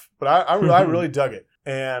 That's tough, but I really dug it,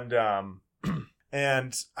 and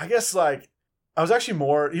and I guess like I was actually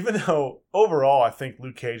more, even though overall I think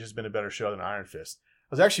Luke Cage has been a better show than Iron Fist, I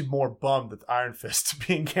was actually more bummed with Iron Fist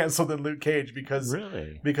being canceled than Luke Cage because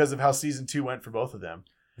of how season 2 went for both of them.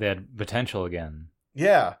 They had potential again.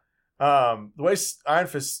 Yeah. The way Iron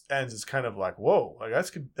Fist ends is kind of like, whoa, like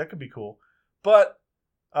that could be cool. But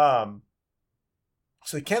so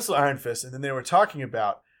they canceled Iron Fist, and then they were talking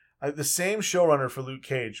about the same showrunner for Luke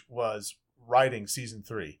Cage was writing season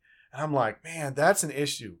 3. And I'm like, man, that's an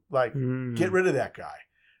issue. Like, get rid of that guy.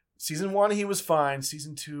 Season 1, he was fine.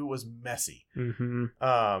 Season 2 was messy. Mm-hmm.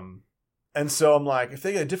 And so I'm like, if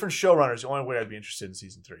they get a different showrunner, it's the only way I'd be interested in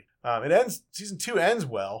season 3. Season 2 ends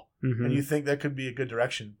well, and you think that could be a good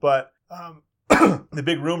direction. But the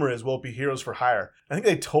big rumor is, will it be Heroes for Hire? I think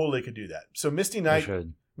they totally could do that. So Misty Knight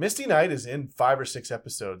is in 5 or 6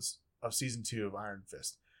 episodes of season 2 of Iron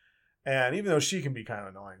Fist. And even though she can be kind of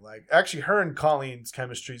annoying, like actually her and Colleen's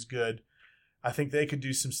chemistry is good. I think they could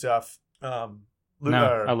do some stuff. I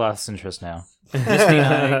lost interest now.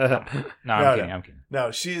 I'm kidding. No,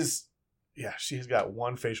 she's got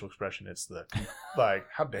one facial expression. It's the like,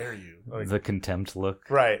 how dare you? Like, the contempt look.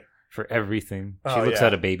 Right. For everything. She looks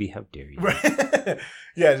at a baby. How dare you? Right.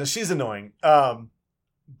 Yeah, she's annoying.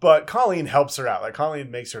 But Colleen helps her out. Like Colleen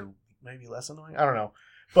makes her maybe less annoying. I don't know.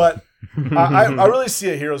 But I really see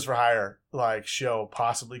a Heroes for Hire like show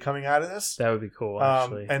possibly coming out of this. That would be cool,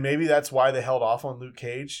 actually. And maybe that's why they held off on Luke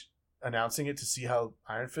Cage announcing it, to see how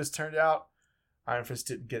Iron Fist turned out. Iron Fist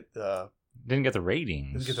didn't get the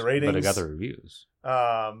ratings. But it got the reviews.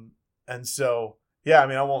 And so yeah, I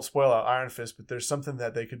mean, I won't spoil out Iron Fist, but there's something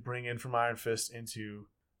that they could bring in from Iron Fist into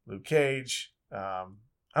Luke Cage. I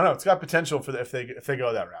don't know. It's got potential for if they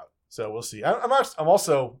go that route. So we'll see. I'm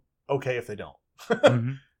also okay if they don't.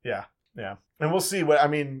 Mm-hmm. Yeah. And we'll see what, I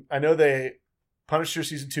mean, I know Punisher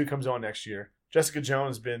season 2 comes on next year. Jessica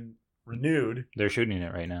Jones been renewed. They're shooting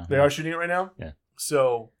it right now. They are shooting it right now? Yeah.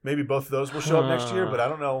 So maybe both of those will show up next year, but I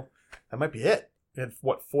don't know. That might be it. They had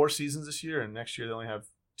 4 seasons this year, and next year they only have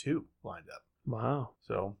 2 lined up. Wow.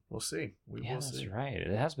 So we'll see. We will see. That's right.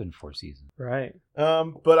 It has been 4 seasons. Right.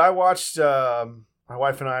 But I watched, my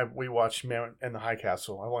wife and we watched Man in the High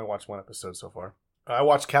Castle. I've only watched 1 episode so far. I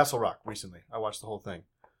watched Castle Rock recently. I watched the whole thing.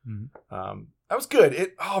 Mm-hmm. That was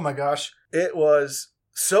good. Oh my gosh. It was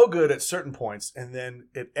so good at certain points, and then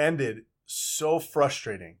it ended so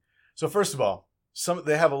frustrating. So first of all,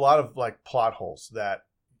 they have a lot of like plot holes that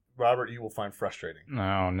Robert, you will find frustrating.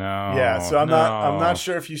 Oh no. Yeah, so I'm not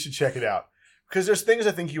sure if you should check it out. Because there's things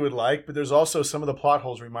I think you would like, but there's also some of the plot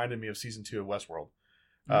holes reminded me of season 2 of Westworld.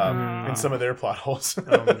 And some of their plot holes.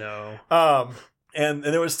 Oh no. And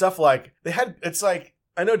there was stuff like it's like,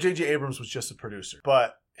 I know J.J. Abrams was just a producer,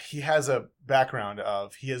 but he has a background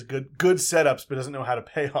of he has good setups, but doesn't know how to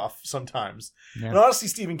pay off sometimes. Yeah. And honestly,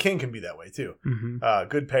 Stephen King can be that way too. Mm-hmm.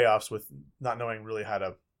 Good payoffs with not knowing really how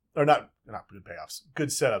to, or not good payoffs, good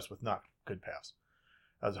setups with not good payoffs.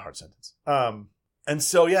 That was a hard sentence. And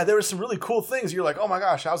so, yeah, there were some really cool things. You're like, oh my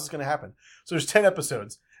gosh, how's this going to happen? So there's 10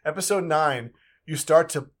 episodes. Episode 9, you start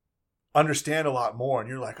to understand a lot more, and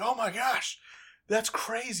you're like, oh my gosh, that's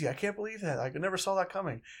crazy. I can't believe that. Like, I never saw that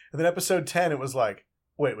coming. And then episode 10, it was like,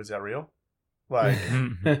 wait, was that real? Like,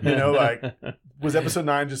 like, was episode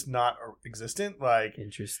 9 just not existent? Like,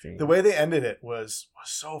 interesting. The way they ended it was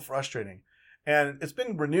so frustrating. And it's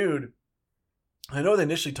been renewed. I know they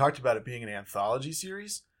initially talked about it being an anthology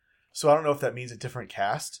series, so I don't know if that means a different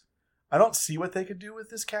cast. I don't see what they could do with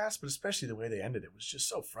this cast, but especially the way they ended it was just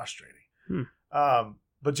so frustrating.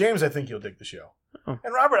 But James, I think you'll dig the show. Oh.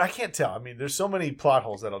 And Robert, I can't tell. I mean, there's so many plot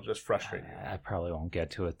holes that'll just frustrate you. I probably won't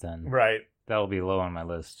get to it then. Right. That'll be low on my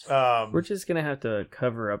list. We're just going to have to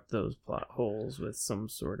cover up those plot holes with some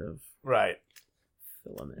sort of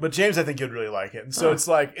filament. But James, I think you'd really like it. And so it's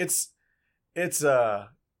like, there's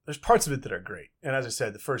parts of it that are great. And as I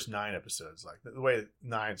said, the first 9 episodes, like the way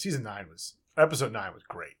episode 9 was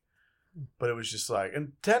great. But it was just like,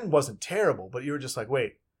 and 10 wasn't terrible, but you were just like,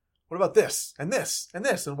 wait, what about this and this and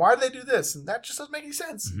this? And why do they do this? And that just doesn't make any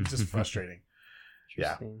sense. It's just frustrating.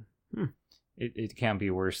 Yeah. It can't be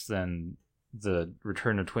worse than the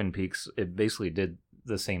Return of Twin Peaks. It basically did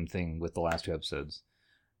the same thing with the last 2 episodes.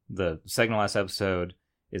 The second to last episode,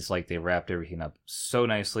 it's like they wrapped everything up so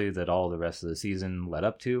nicely that all the rest of the season led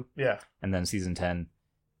up to. Yeah. And then season 10,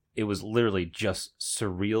 it was literally just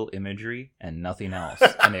surreal imagery and nothing else,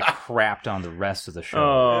 and it crapped on the rest of the show.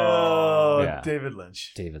 Oh, Yeah. David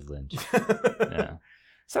Lynch. David Lynch. Yeah.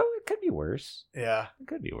 So it could be worse. Yeah. It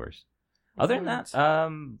could be worse. Other than that,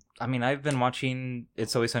 I mean, I've been watching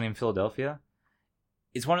It's Always Sunny in Philadelphia.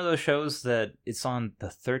 It's one of those shows that it's on the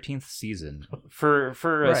 13th season for a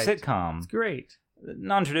Right. sitcom. It's great.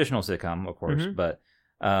 Non-traditional sitcom, of course, Mhm. but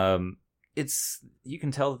it's, you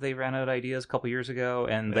can tell that they ran out of ideas a couple years ago,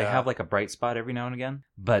 and they Yeah. have like a bright spot every now and again.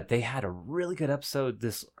 But they had a really good episode.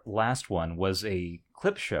 This last one was a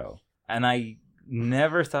clip show, and I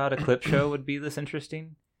never thought a clip show would be this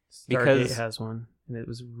interesting. Stargate Because- has one, and it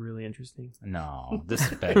was really interesting. No, this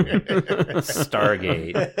is better.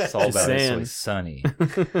 Stargate. It's all Just about It's saying. Always Sunny.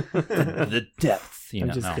 The depth, you I'm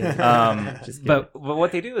know. just no. kidding. Just But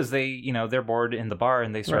what they do is they're bored in the bar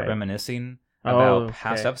and they start Right. reminiscing Oh, about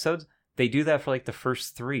past okay. episodes. They do that for like the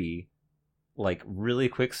first 3, like really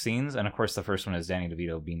quick scenes, and of course the first one is Danny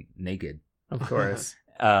DeVito being naked. Of course.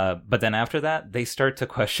 But then after that, they start to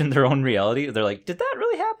question their own reality. They're like, "Did that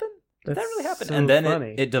really happen? Did that That's really happen?" so And then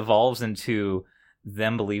funny. it devolves into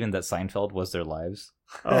them believing that Seinfeld was their lives.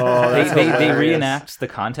 Oh, that's they hilarious. reenact the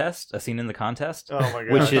contest, a scene in the contest, Oh my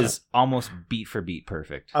god. which is almost beat for beat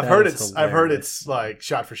perfect. I've That heard is I've heard hilarious. it's like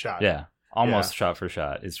shot for shot. Yeah, almost shot for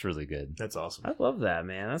shot. It's really good. That's awesome. I love that,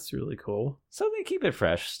 man. That's really cool. So they keep it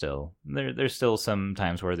fresh still. There's still some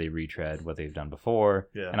times where they retread what they've done before.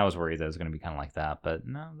 Yeah. And I was worried that it was going to be kind of like that. But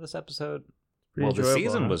no, this episode, Pretty the enjoyable,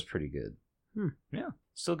 season huh? was pretty good. Hmm. Yeah,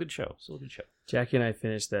 still a good show. Jackie and I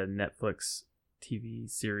finished the Netflix TV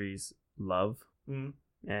series Love, Mm.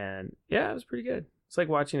 and yeah, it was pretty good. It's like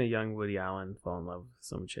watching a young Woody Allen fall in love with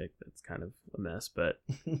some chick that's kind of a mess, but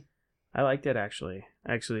I liked it actually.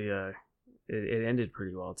 It ended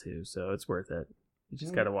pretty well too, so it's worth it. You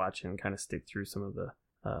just got to watch and kind of stick through some of the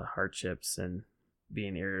hardships and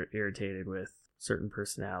being irritated with certain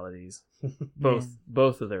personalities.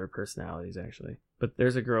 Both of their personalities actually. But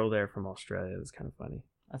there's a girl there from Australia that's kind of funny.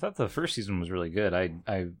 I thought the first season was really good.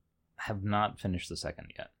 I have not finished the second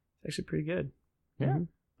yet. It's actually pretty good. Yeah.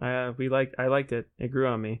 I liked it. It grew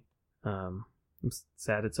on me. I'm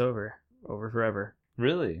sad it's over forever.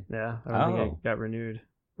 Really? Yeah, I don't think Oh. it got renewed.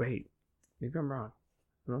 Wait, maybe I'm wrong.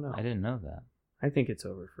 I don't know. I didn't know that. I think it's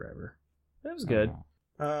over forever. It was good.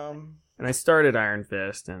 Oh. And I started Iron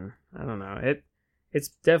Fist, and I don't know. It's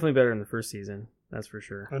definitely better than the first season. That's for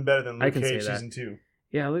sure. And better than I Luke can say Cage that. season 2.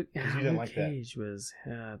 Yeah, Luke didn't like that. Cage was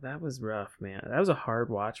that was rough, man. That was a hard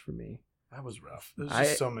watch for me. That was rough. There's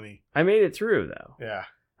just so many. I made it through though. Yeah.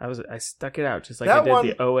 I stuck it out just like That I did one-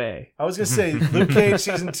 the OA. I was gonna say Luke Cage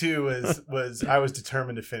season 2 was I was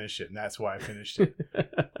determined to finish it, and that's why I finished it.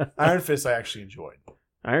 Iron Fist I actually enjoyed.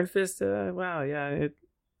 Iron Fist, wow, yeah.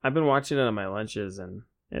 I've been watching it on my lunches, and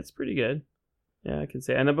it's pretty good. Yeah, I can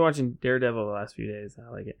say. And I've been watching Daredevil the last few days. I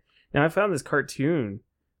like it. Now I found this cartoon,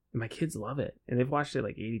 and my kids love it, and they've watched it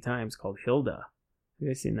like 80 times. Called Hilda. Have you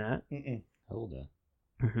guys seen that? Mm-mm. Hold on.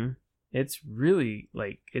 Mm-hmm. It's really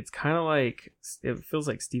like it's kind of like it feels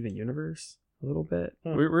like Steven Universe a little bit.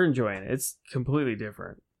 Hmm. We're enjoying it. It's completely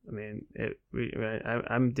different. I mean,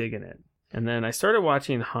 I'm digging it. And then I started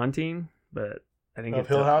watching Haunting, but I think Of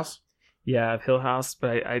Hill House? Yeah, of Hill House,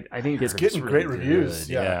 but I didn't It's get. getting great reviews.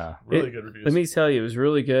 good, Yeah. yeah. Really good reviews. Let me tell you, it was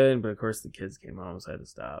really good, but of course the kids came home, so I had to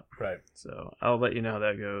stop. Right. So I'll let you know how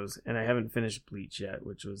that goes. And I haven't finished Bleach yet,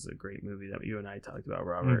 which was a great movie that you and I talked about,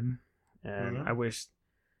 Robert. Mhm. And Mhm. I wish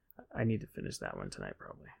I need to finish that one tonight,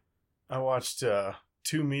 probably. I watched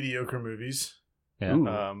 2 mediocre movies. Yeah.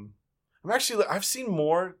 Ooh. I've seen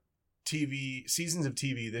more seasons of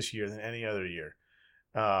TV this year than any other year.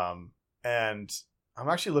 And I'm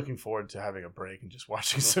actually looking forward to having a break and just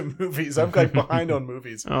watching some movies. I'm like behind on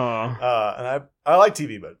movies. Oh, And I like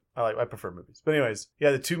TV, but I prefer movies. But anyways,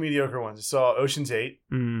 yeah, the 2 mediocre ones. I saw Ocean's 8,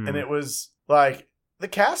 and it was like the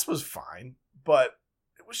cast was fine, but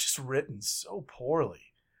it was just written so poorly.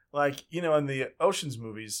 Like, you know, in the Ocean's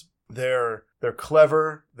movies, they're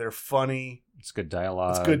clever, they're funny, It's good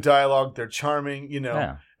dialogue. it's good dialogue, they're charming, you know.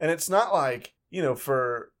 Yeah. And it's not like, you know,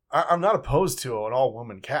 I'm not opposed to an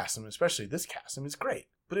all-woman cast, I mean, especially this cast. I mean, it's great.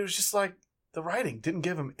 But it was just like the writing didn't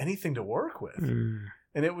give them anything to work with. Mm.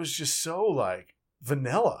 And it was just so like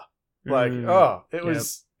vanilla. Like, Mm. it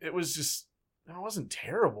was just, it wasn't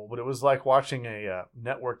terrible, but it was like watching a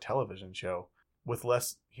network television show with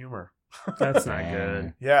less humor. That's not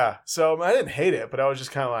good. Yeah. So I didn't hate it, but I was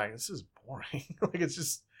just kind of like, this is boring. Like, it's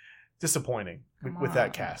just disappointing with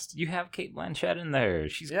that cast. You have Kate Blanchett in there.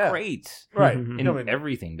 She's Yeah. great. Right. Mhm. In I mean,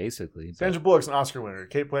 everything, basically. But- Sandra Bullock's an Oscar winner.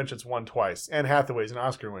 Kate Blanchett's won twice. Anne Hathaway's an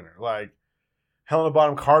Oscar winner. Like, Helena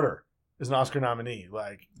Bonham Carter is an Oscar nominee.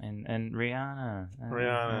 Like and Rihanna.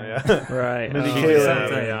 Rihanna, yeah. Right. Mindy Oh, Kaling,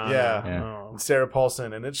 Rihanna. yeah. Oh. And Sarah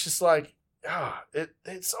Paulson. And it's just like,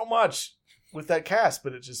 it's so much with that cast,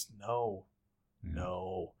 but it just, no. And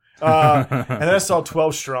then I saw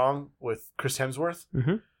 12 Strong with Chris Hemsworth,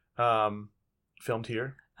 filmed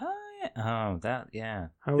here. Oh, that, yeah.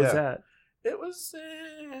 How was Yeah. that? It was,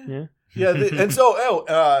 Yeah. yeah. And so,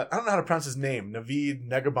 I don't know how to pronounce his name, Naveed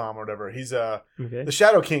Negabom or whatever. He's Okay. the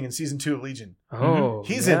Shadow King in season 2 of Legion. Oh,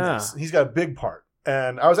 He's in yeah. this. He's got a big part,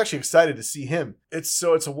 and I was actually excited to see him. It's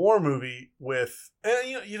a war movie with,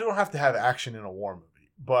 and you don't have to have action in a war movie,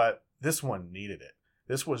 but this one needed it.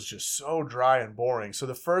 This was just so dry and boring. So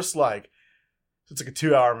the first it's like a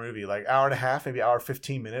 2-hour movie, like hour and a half, maybe hour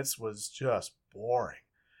 15 minutes was just boring.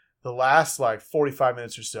 The last 45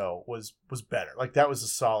 minutes or so was better. Like that was a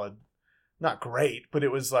solid, not great, but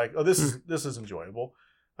it was like, oh, this is enjoyable.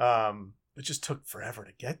 It just took forever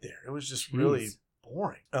to get there. It was just really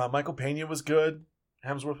boring. Michael Pena was good.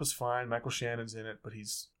 Hemsworth was fine. Michael Shannon's in it, but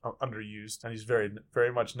he's underused, and he's very,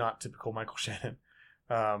 very much not typical Michael Shannon.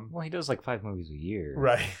 Well, he does like 5 movies a year.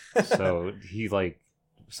 Right. So he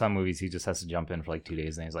some movies he just has to jump in for like 2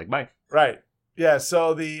 days and he's like, bye. Right. Yeah.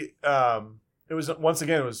 So it was, once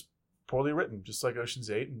again, it was poorly written, just like Ocean's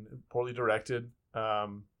 8, and poorly directed.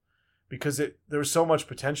 Because there was so much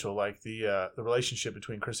potential, like the relationship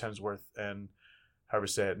between Chris Hemsworth and, however you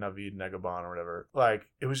say it, Naveed Negabon or whatever. Like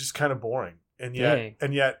it was just kind of boring. And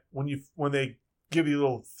yet when they give you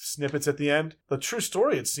little snippets at the end, the true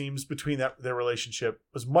story, it seems, between their relationship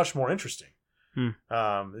was much more interesting.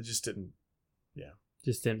 It just didn't.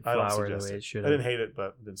 Just didn't I don't flower the suggest way it. it should I have. didn't hate it,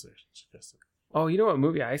 but didn't suggest it. Oh, you know what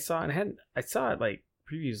movie I saw? And I saw it like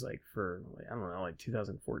previews for I don't know, like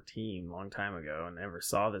 2014, long time ago, and never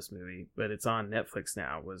saw this movie, but it's on Netflix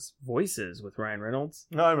now. Was Voices with Ryan Reynolds.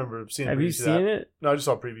 No, I remember seeing. Have you previews of seen that. it? No, I just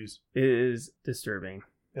saw previews. It is disturbing.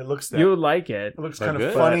 It looks You would like it. It looks But kind of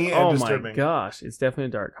good. funny but, and oh disturbing. my gosh, it's definitely a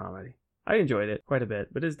dark comedy. I enjoyed it quite a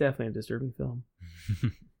bit, but it's definitely a disturbing film.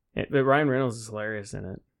 But Ryan Reynolds is hilarious in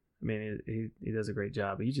it. I mean, he does a great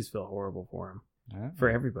job, but you just feel horrible for him.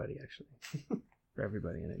 For everybody, actually. For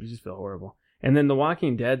everybody in it. You just feel horrible. And then The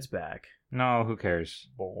Walking Dead's back. No, who cares?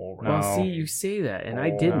 Boring. No. Well, see, you say that, and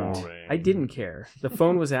I didn't. Boring. I didn't care. The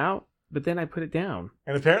phone was out, but then I put it down.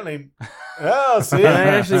 And apparently, see, And I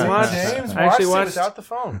actually See, watched- James I actually watched it watched- without the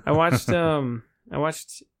phone. I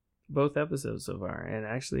watched both episodes so far, and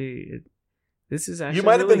actually, this is actually You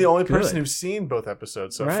might have really been the only good. person who's seen both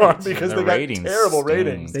episodes so Right. far because The they got ratings terrible stink.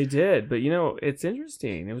 ratings. They did, but it's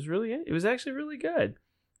interesting. It was actually really good.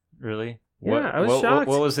 Really? Yeah, I was shocked.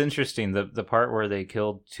 What was interesting? The part where they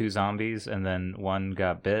killed 2 zombies and then one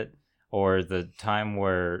got bit, or the time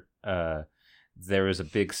where there was a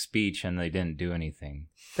big speech and they didn't do anything.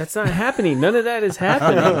 That's not happening. None of that is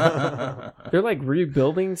happening. They're like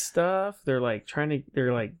rebuilding stuff. They're like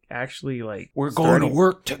actually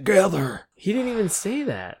work together. He didn't even say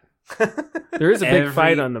that. There is a big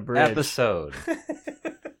fight on the bridge. Episode.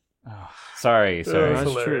 Oh, sorry. No, That's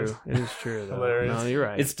it's hilarious. true. It is true, though. Hilarious. No, you're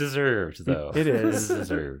right. It's deserved, though. It is. It's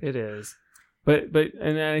deserved. It is. But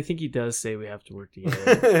and I think he does say we have to work together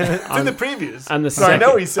It's On- in the previews. on the So I second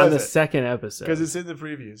know he says on the it second episode because it's in the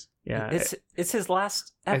previews. yeah. It's his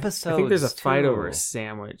last episode. I think there's a fight over a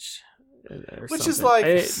sandwich, or Which is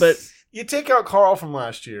something. like, but you take out Carl from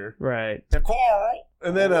last year, right. and Carl,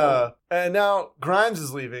 and then and now Grimes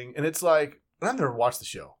is leaving, and it's like, I've never watched the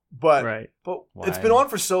show, but Right. Why? it's been on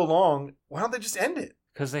for so long. Why don't they just end it?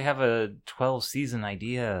 Because they have a 12-season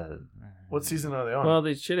idea. What season are they on? Well,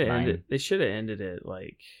 they should have 9. ended. They should have ended it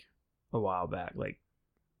like a while back, like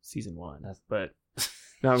season 1. But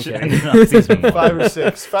no, I'm Should kidding. end on season 1. 5 or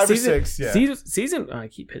 6. 5 or Season- 6, yeah. Season. I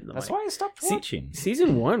keep hitting the That's mic. why I stopped watching.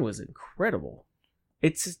 Season 1 was incredible.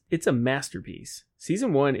 It's a masterpiece.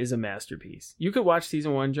 Season 1 is a masterpiece. You could watch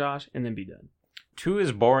season 1, Josh, and then be done. 2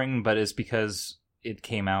 is boring, but it's because it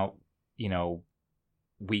came out,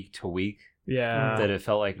 week to week, Yeah. that it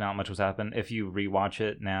felt like not much was happening. If you rewatch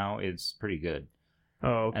it now, it's pretty good.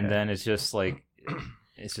 Oh, okay. And then it's just like,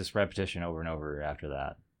 it's just repetition over and over after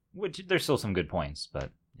that. Which, there's still some good points,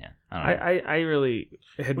 but yeah. I don't know. I really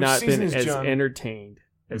had Which not season been is as John? entertained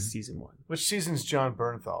as Mhm. season 1. Which season's John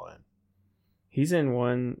Bernthal in? He's in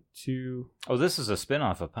 1, 2. Oh, this is a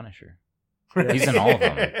spin-off of Punisher. He's in all of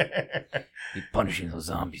them. He's punishing those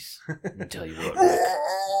zombies. Let me tell you what.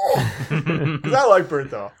 Because I like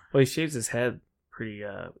Bernthal. Well, he shaves his head pretty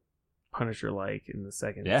Punisher-like in the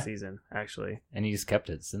second Yeah. season, actually. And he's kept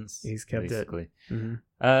it since. He's kept it. basically.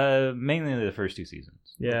 Mm-hmm. Mainly the first 2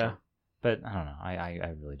 seasons. Yeah. But I don't know.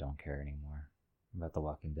 I really don't care anymore about the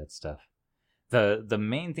Walking Dead stuff. The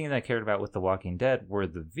main thing that I cared about with The Walking Dead were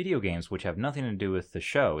the video games, which have nothing to do with the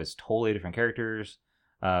show. It's totally different characters.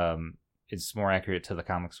 It's more accurate to the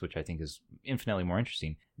comics, which I think is infinitely more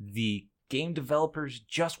interesting. The game developers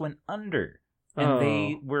just went under, and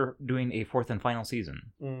they were doing a 4th and final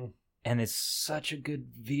season. And it's such a good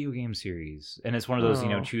video game series. And it's one of those,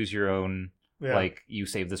 choose your own, like, you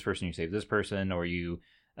save this person, or you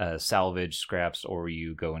salvage scraps, or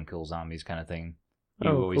you go and kill zombies kind of thing.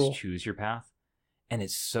 You always choose your path. And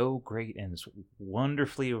it's so great, and it's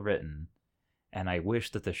wonderfully written. And I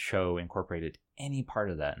wish that the show incorporated any part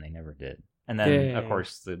of that, and they never did. And then, of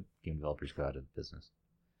course, the game developers go out of business.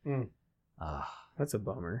 That's a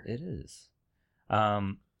bummer. It is.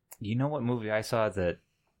 You know what movie I saw that...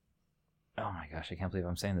 Oh my gosh, I can't believe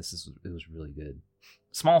I'm saying this. It was really good.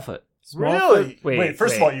 Smallfoot. Really? Wait,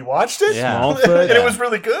 first of all, you watched it? Yeah. Smallfoot? And it was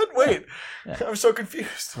really good? Wait. I'm so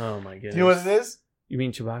confused. Oh my goodness. You know what it is? You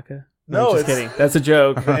mean Chewbacca? No, just kidding. That's a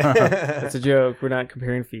joke. That's a joke. We're not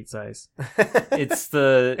comparing feet size. It's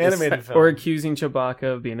the animated film. Or accusing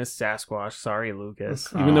Chewbacca of being a Sasquatch. Sorry, Lucas.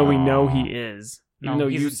 Even though we know he is. Even though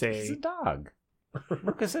you say he's a dog.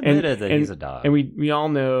 Lucas admitted that he's a dog. And we all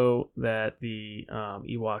know that the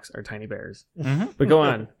Ewoks are tiny bears. But go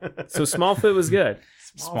on. So Smallfoot was good.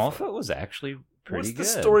 Smallfoot was actually pretty good.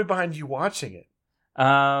 What's the story behind you watching it?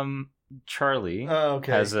 Charlie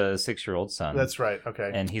has a 6-year-old son. That's right.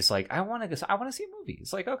 Okay. And he's like, I want to see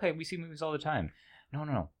movies. Like, okay, we see movies all the time.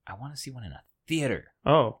 No. I want to see one in a theater.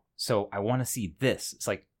 Oh. So I want to see this. It's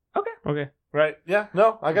like, okay. Right. Yeah.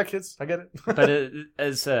 No, I got kids. I get it. But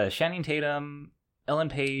as Channing Tatum, Ellen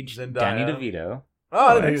Page, Zendaya. Danny DeVito. Oh,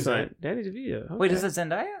 I didn't know excellent. Danny DeVito. Okay. Wait, is it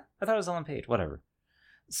Zendaya? I thought it was Ellen Page. Whatever.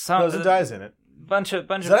 No, Zendaya's in it. Bunch of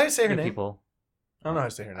Did I say her name? people. I don't know how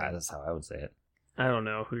to say her name. That's how I would say it. I don't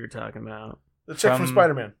know who you're talking about. The chick from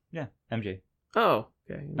Spider-Man. Yeah, MJ. Oh,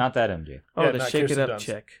 okay. Not that MJ. Oh, Yeah, the not Shake Kirsten It Up Dunst.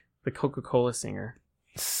 chick. The Coca-Cola singer.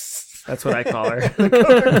 That's what I call her.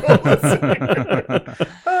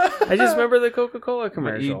 I just remember the Coca-Cola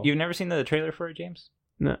commercial. You've never seen the trailer for it, James?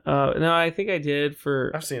 No, I think I did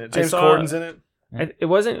for... I've seen it. I James saw- Corden's in it. It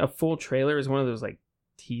wasn't a full trailer. It was one of those like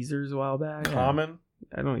teasers a while back. Common.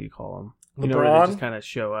 I don't know what you call them. LeBron. You know, where they just kind of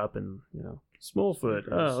show up and, Smallfoot.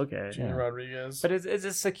 Oh, okay. Gina Yeah. Rodriguez. But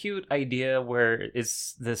it's a cute idea where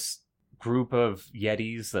it's this group of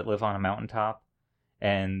Yetis that live on a mountaintop,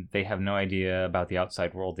 and they have no idea about the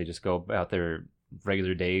outside world. They just go about their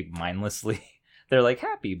regular day mindlessly. They're like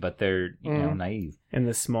happy, but they're naive. And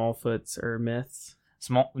the Smallfoots are myths.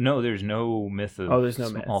 No, there's no myth of there's no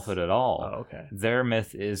myth. Smallfoot at all. Oh, okay. Their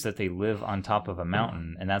myth is that they live on top of a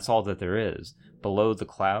mountain, and that's all that there is. Below the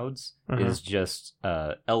clouds is just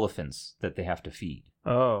elephants that they have to feed.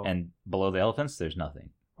 Oh. And below the elephants, there's nothing.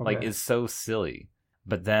 Okay. Like, it's so silly.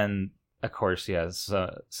 But then, of course,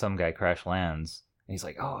 some guy crash lands, and he's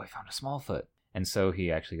like, oh, I found a Smallfoot. And so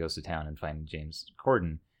he actually goes to town and finds James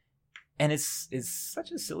Corden. And it's such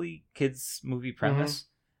a silly kids movie premise,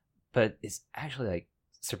 but it's actually, like,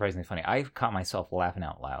 surprisingly funny. I've caught myself laughing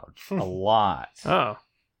out loud a lot. Oh.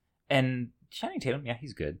 And Channing Tatum, yeah,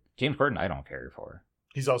 he's good. James Corden, I don't care for.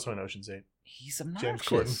 He's also in Ocean's 8. He's James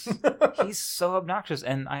obnoxious. Corden. He's so obnoxious,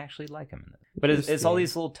 and I actually like him in it. But it's all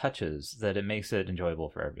these little touches that it makes it enjoyable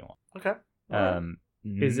for everyone. Okay.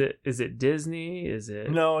 Is it Disney? Is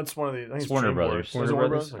it... No, it's one of the... I think It's Warner Brothers. Is it Warner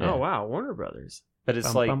Brothers? Oh, wow. Warner Brothers. But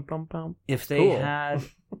it's Bum, bum. if they Cool.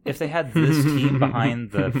 had this team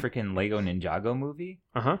behind the freaking Lego Ninjago movie,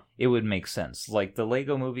 it would make sense. Like the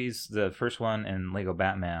Lego movies, the first one and Lego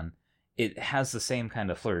Batman, it has the same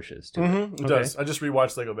kind of flourishes to it. It does. I just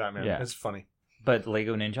rewatched Lego Batman. Yeah. It's funny. But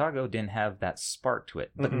Lego Ninjago didn't have that spark to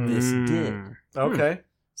it. But this did. Okay.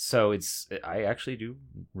 So I actually do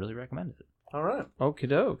really recommend it. All right. Okie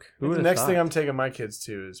doke. The next thing I'm taking my kids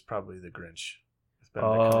to is probably The Grinch.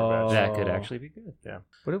 Benedict Cumberbatch. That could actually be good. Yeah.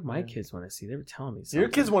 What do my kids want to see? They were telling me something. Your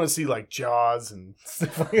kids want to see like Jaws and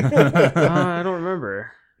stuff like I don't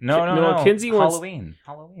remember. No. Kinsey wants...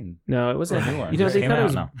 Halloween. No, it wasn't. New one. You know, Just they came thought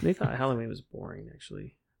out now. they thought Halloween was boring.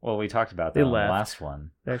 Actually, Well, we talked about that They on the left. last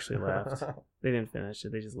one. they actually left. They didn't finish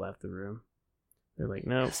it. They just left the room. They're like,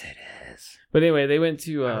 no. Yes, it is. But anyway, they went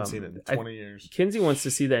to. I haven't seen it in 20 years. Kinsey wants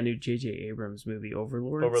to see that new J.J. Abrams movie,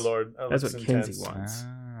 Overlord. Overlord. Oh, That's looks what intense. Kinsey wants.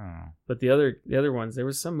 Oh. But the other ones, there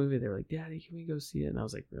was some movie they were like, Daddy, can we go see it? And I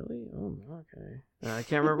was like, really? Oh, okay. I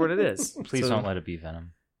can't remember what it is. Please So don't let it be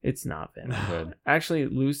Venom. It's not Venom. Good. Actually,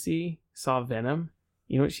 Lucy saw Venom.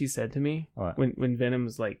 You know what she said to me? What? When Venom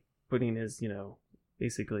was like putting his,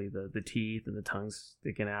 basically the teeth and the tongue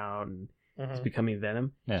sticking out and he's becoming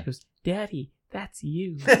Venom. Yeah. She goes, Daddy, that's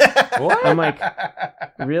you. What? I'm like,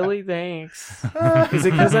 really? Thanks. Is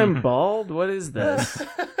it because I'm bald? What is this?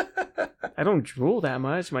 I don't drool that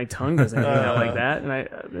much. My tongue doesn't hang out like that,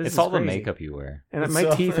 and It's all the makeup you wear. and my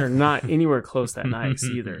teeth are not anywhere close that nice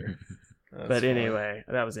either. That's But funny. anyway,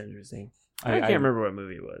 that was interesting. I can't remember what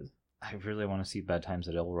movie it was. I really want to see Bad Times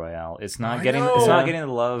at El Royale. It's not I getting. know. It's not getting the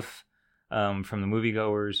love from the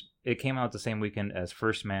moviegoers. It came out the same weekend as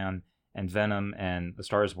First Man and Venom, and The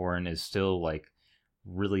Star Is Born is still like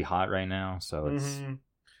really hot right now. So it's Mhm.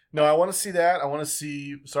 No, I want to see that. I want to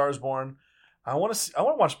see Stars Born. I want to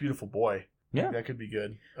watch Beautiful Boy. Yeah. That could be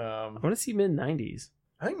good. I want to see mid-90s.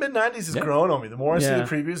 I think mid-90s is Yeah. growing on me. The more I see Yeah.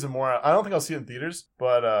 the previews, the more I don't think I'll see it in theaters,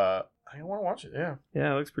 but I want to watch it. Yeah.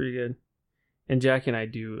 Yeah, it looks pretty good. And Jackie and I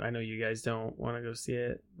do. I know you guys don't want to go see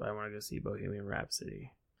it, but I want to go see Bohemian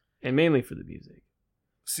Rhapsody, and mainly for the music.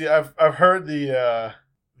 See, I've heard the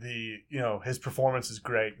his performance is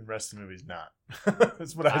great. The rest of the movie's not.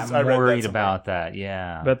 That's what I'm I read worried that about that.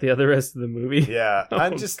 Yeah, But the other rest of the movie, Yeah, oh, I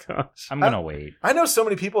just gosh. I'm gonna wait. I know so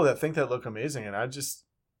many people that think that look amazing, and I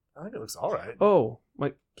think it looks all right. Oh,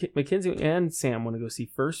 Mackenzie and Sam want to go see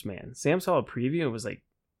First Man. Sam saw a preview and was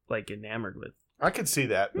like enamored with. I could see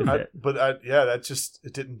that, With it.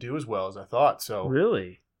 it didn't do as well as I thought. So,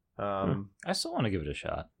 Really? I still want to give it a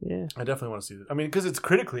shot. Yeah. I definitely want to see it. I mean, because it's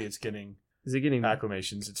getting Is it getting?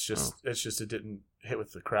 acclamations. It's just it didn't hit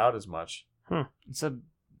with the crowd as much.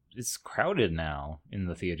 It's crowded now in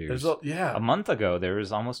the theaters. Yeah. A month ago, there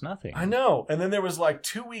was almost nothing. I know. And then there was like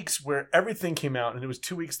 2 weeks where everything came out, and it was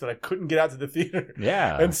 2 weeks that I couldn't get out to the theater.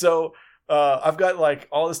 Yeah. And so I've got like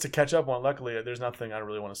all this to catch up on. Luckily, there's nothing I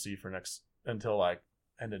really want to see for until like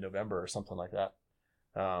end of November or something like that.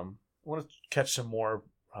 I want to catch some more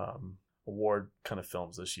award kind of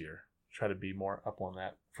films this year. Try to be more up on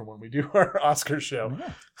that from when we do our Oscar show.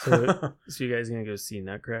 Yeah. So you guys gonna go see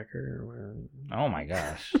Nutcracker or Oh my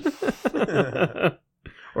gosh. whatever?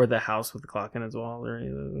 Or The House with the Clock in Its Wall or any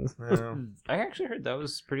of those? Yeah. I actually heard that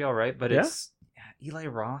was pretty all right, but Yeah? it's Eli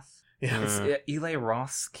Roth. Yeah. It's Eli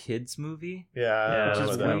Roth's kids movie. Yeah, Yeah, which I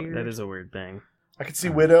is know that. weird. that is a weird thing. I could see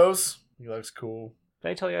Widows. He looks cool. Did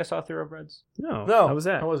I tell you I saw Thoroughbreds? No, No, how was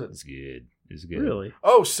that? How was it? It's good. It's good. Really?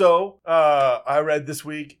 Oh, so I read this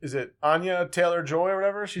week. Is it Anya Taylor-Joy or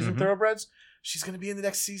whatever? She's in Mhm. Thoroughbreds. She's going to be in the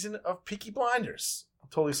next season of Peaky Blinders. I'm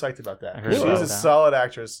totally psyched about that. I heard She's about a that. solid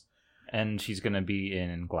actress. And she's gonna be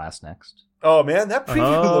in Glass Next. Oh man, that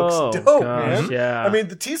preview looks dope, man. Yeah. I mean,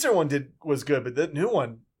 the teaser one was good, but the new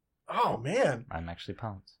one, oh man, I'm actually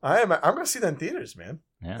pumped. I'm going to see that in theaters, man.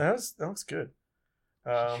 Yeah. That looks good.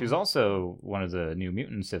 She's also one of the New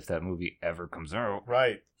Mutants if that movie ever comes out.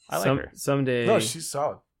 Right. I like her. Someday, No, she's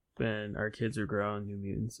solid. when our kids are grown, New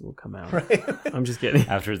Mutants will come out. Right. I'm just kidding.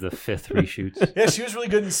 After the 5th reshoots. Yeah, she was really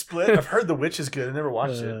good in Split. I've heard The Witch is good. I never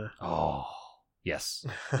watched it. Oh, yes.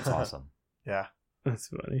 That's awesome. Yeah. That's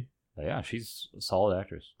funny. But yeah, she's a solid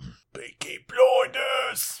actress. Peaky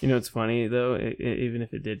Blinders. You know, it's funny though. Even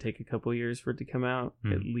if it did take a couple years for it to come out,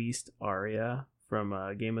 Hmm. at least Arya from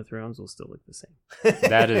Game of Thrones will still look the same.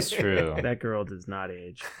 That is true. That girl does not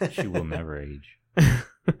age. She will never age.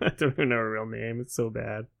 I don't even know her real name. It's so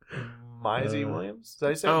bad. Maisie Williams? Did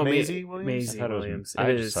I say Oh, Maisie Williams? Maisie. I thought it was, Williams. I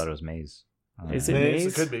It just is- thought it was Maze. Is it Maze? Maze?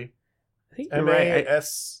 It could be. I think you're right.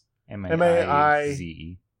 M-A-S.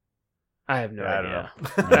 M-A-I-Z-E. I have no I idea.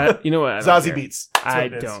 don't know. You know what? I don't Zazie care. Beats. That's what I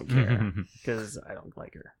it is. don't care because I don't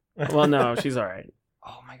like her. Well, no, she's all right.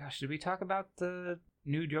 Oh my gosh, did we talk about the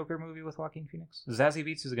new Joker movie with Joaquin Phoenix? Zazie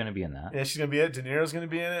Beetz is going to be in that. Yeah, she's going to be it. De Niro's going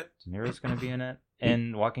to be in it. De Niro's going to be in it.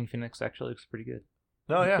 And Joaquin Phoenix actually looks pretty good.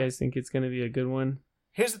 Oh, You yeah. guys think it's going to be a good one?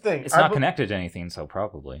 Here's the thing. It's not connected to anything, so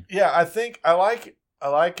probably. Yeah, I think I like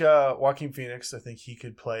Joaquin Phoenix. I think he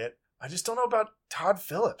could play it. I just don't know about Todd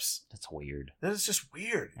Phillips. That's weird. That is just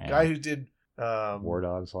weird. Yeah. Guy who did War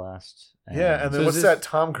Dogs last. Yeah, and then So what's is that this-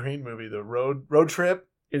 Tom Green movie? The Road Trip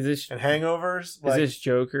Is this and Hangovers? is Like, this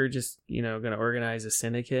Joker just going to organize a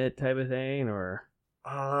syndicate type of thing, or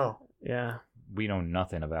I don't know. yeah? we know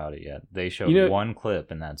nothing about it yet. They showed You know- one clip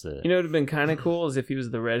and that's it. You know, what would have been kind of cool is if he was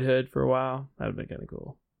the Red Hood for a while. That would have been kind of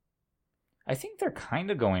cool. I think they're kind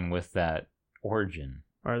of going with that origin.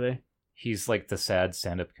 Are they? He's like the sad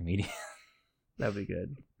stand-up comedian. That would be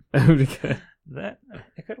good. That would be good. That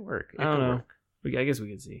it could work. It I don't could know. work. I guess we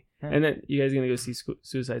could see. Yeah. And then you guys gonna go see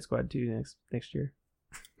Suicide Squad 2 next year?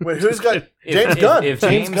 Wait, who's got If- James if, Gunn? If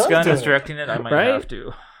James Gunn doing is it. directing it, I might Right? have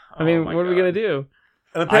to. I mean, Oh my what are we God. gonna do?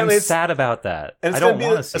 And I'm apparently it's sad about that. and I it's don't going to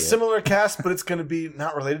want be to see a it. similar cast, but it's going to be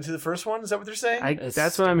not related to the first one. Is that what they're saying?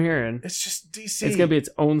 That's what I'm hearing. It's just DC. It's gonna be its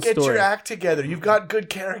own Get story. your act together. You've got good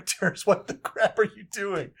characters. What the crap are you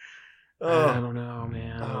doing? I Oh, don't know,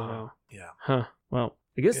 man. I don't know. yeah. Huh. Well,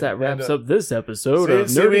 I guess Yeah, that wraps and, up this episode see- of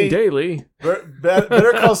see Nerding me- Daily.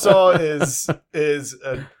 Better Call Saul is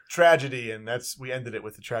a tragedy, and we ended it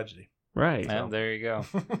with a tragedy. Right. Yeah, there you go.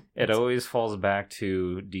 It always falls back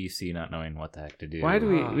to DC not knowing what the heck to do. Why do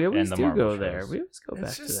we always the do Marvel go there? shows. We always go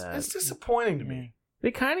back to that. It's disappointing to me.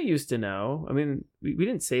 They kind of used to know. I mean, we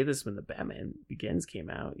didn't say this when the Batman Begins came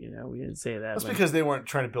out. You know, we didn't say that. That's when- because they weren't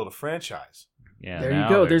trying to build a franchise. Yeah, there now you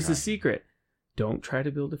go. they're There's the trying. secret. Don't try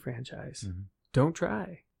to build a franchise. Mhm. Don't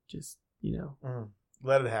try. Just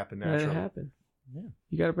Let it happen let naturally. it happen. Yeah.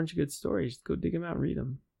 You got a bunch of good stories. Go dig them out and read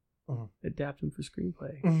them. Mhm. Adapt them for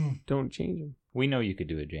screenplay. Mm. Don't change them. We know you could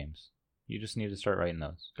do it, James. You just need to start writing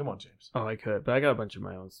those. Come on, James. Oh, I could, but I got a bunch of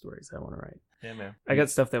my own stories I want to write. Yeah, man. I got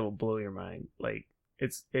stuff that will blow your mind. Like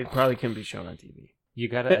it probably can be shown on TV. You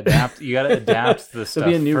gotta adapt. You gotta adapt the stuff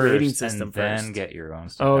be a new first, rating system and then first. get your own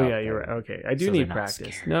stuff. Oh out yeah, you're there. right. Okay, I do So need they're not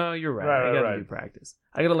practice. scared. No, you're right. Right, I gotta right. do practice.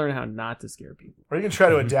 I gotta learn how not to scare people. Or you can try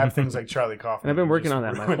to adapt things like Charlie Kaufman. And I've been working just on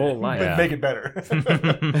that my ruin whole it, life. but Yeah. Make it better.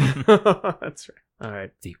 That's right. All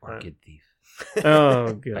right. The Orchid Thief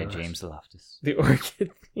Oh god. by James Loftus. The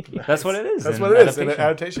Orchid. That's what it is. That's in what it is. An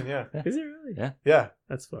adaptation. adaptation, yeah. Is it really? Yeah. Yeah.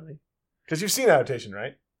 That's funny. Because you've seen adaptation,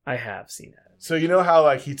 right? I have seen it. So you know how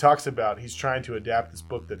like he talks about he's trying to adapt this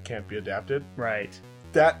book that can't be adapted? Right.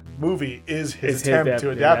 That movie is his It's attempt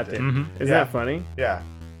to adapt it. Mhm. Is Yeah. that funny? Yeah.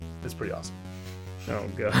 It's pretty awesome. Oh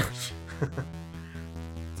gosh.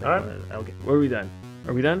 All right. Okay. Are we done?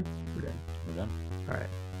 Are we done? We're done. We're done. All right.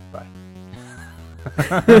 Bye.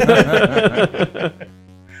 Bye.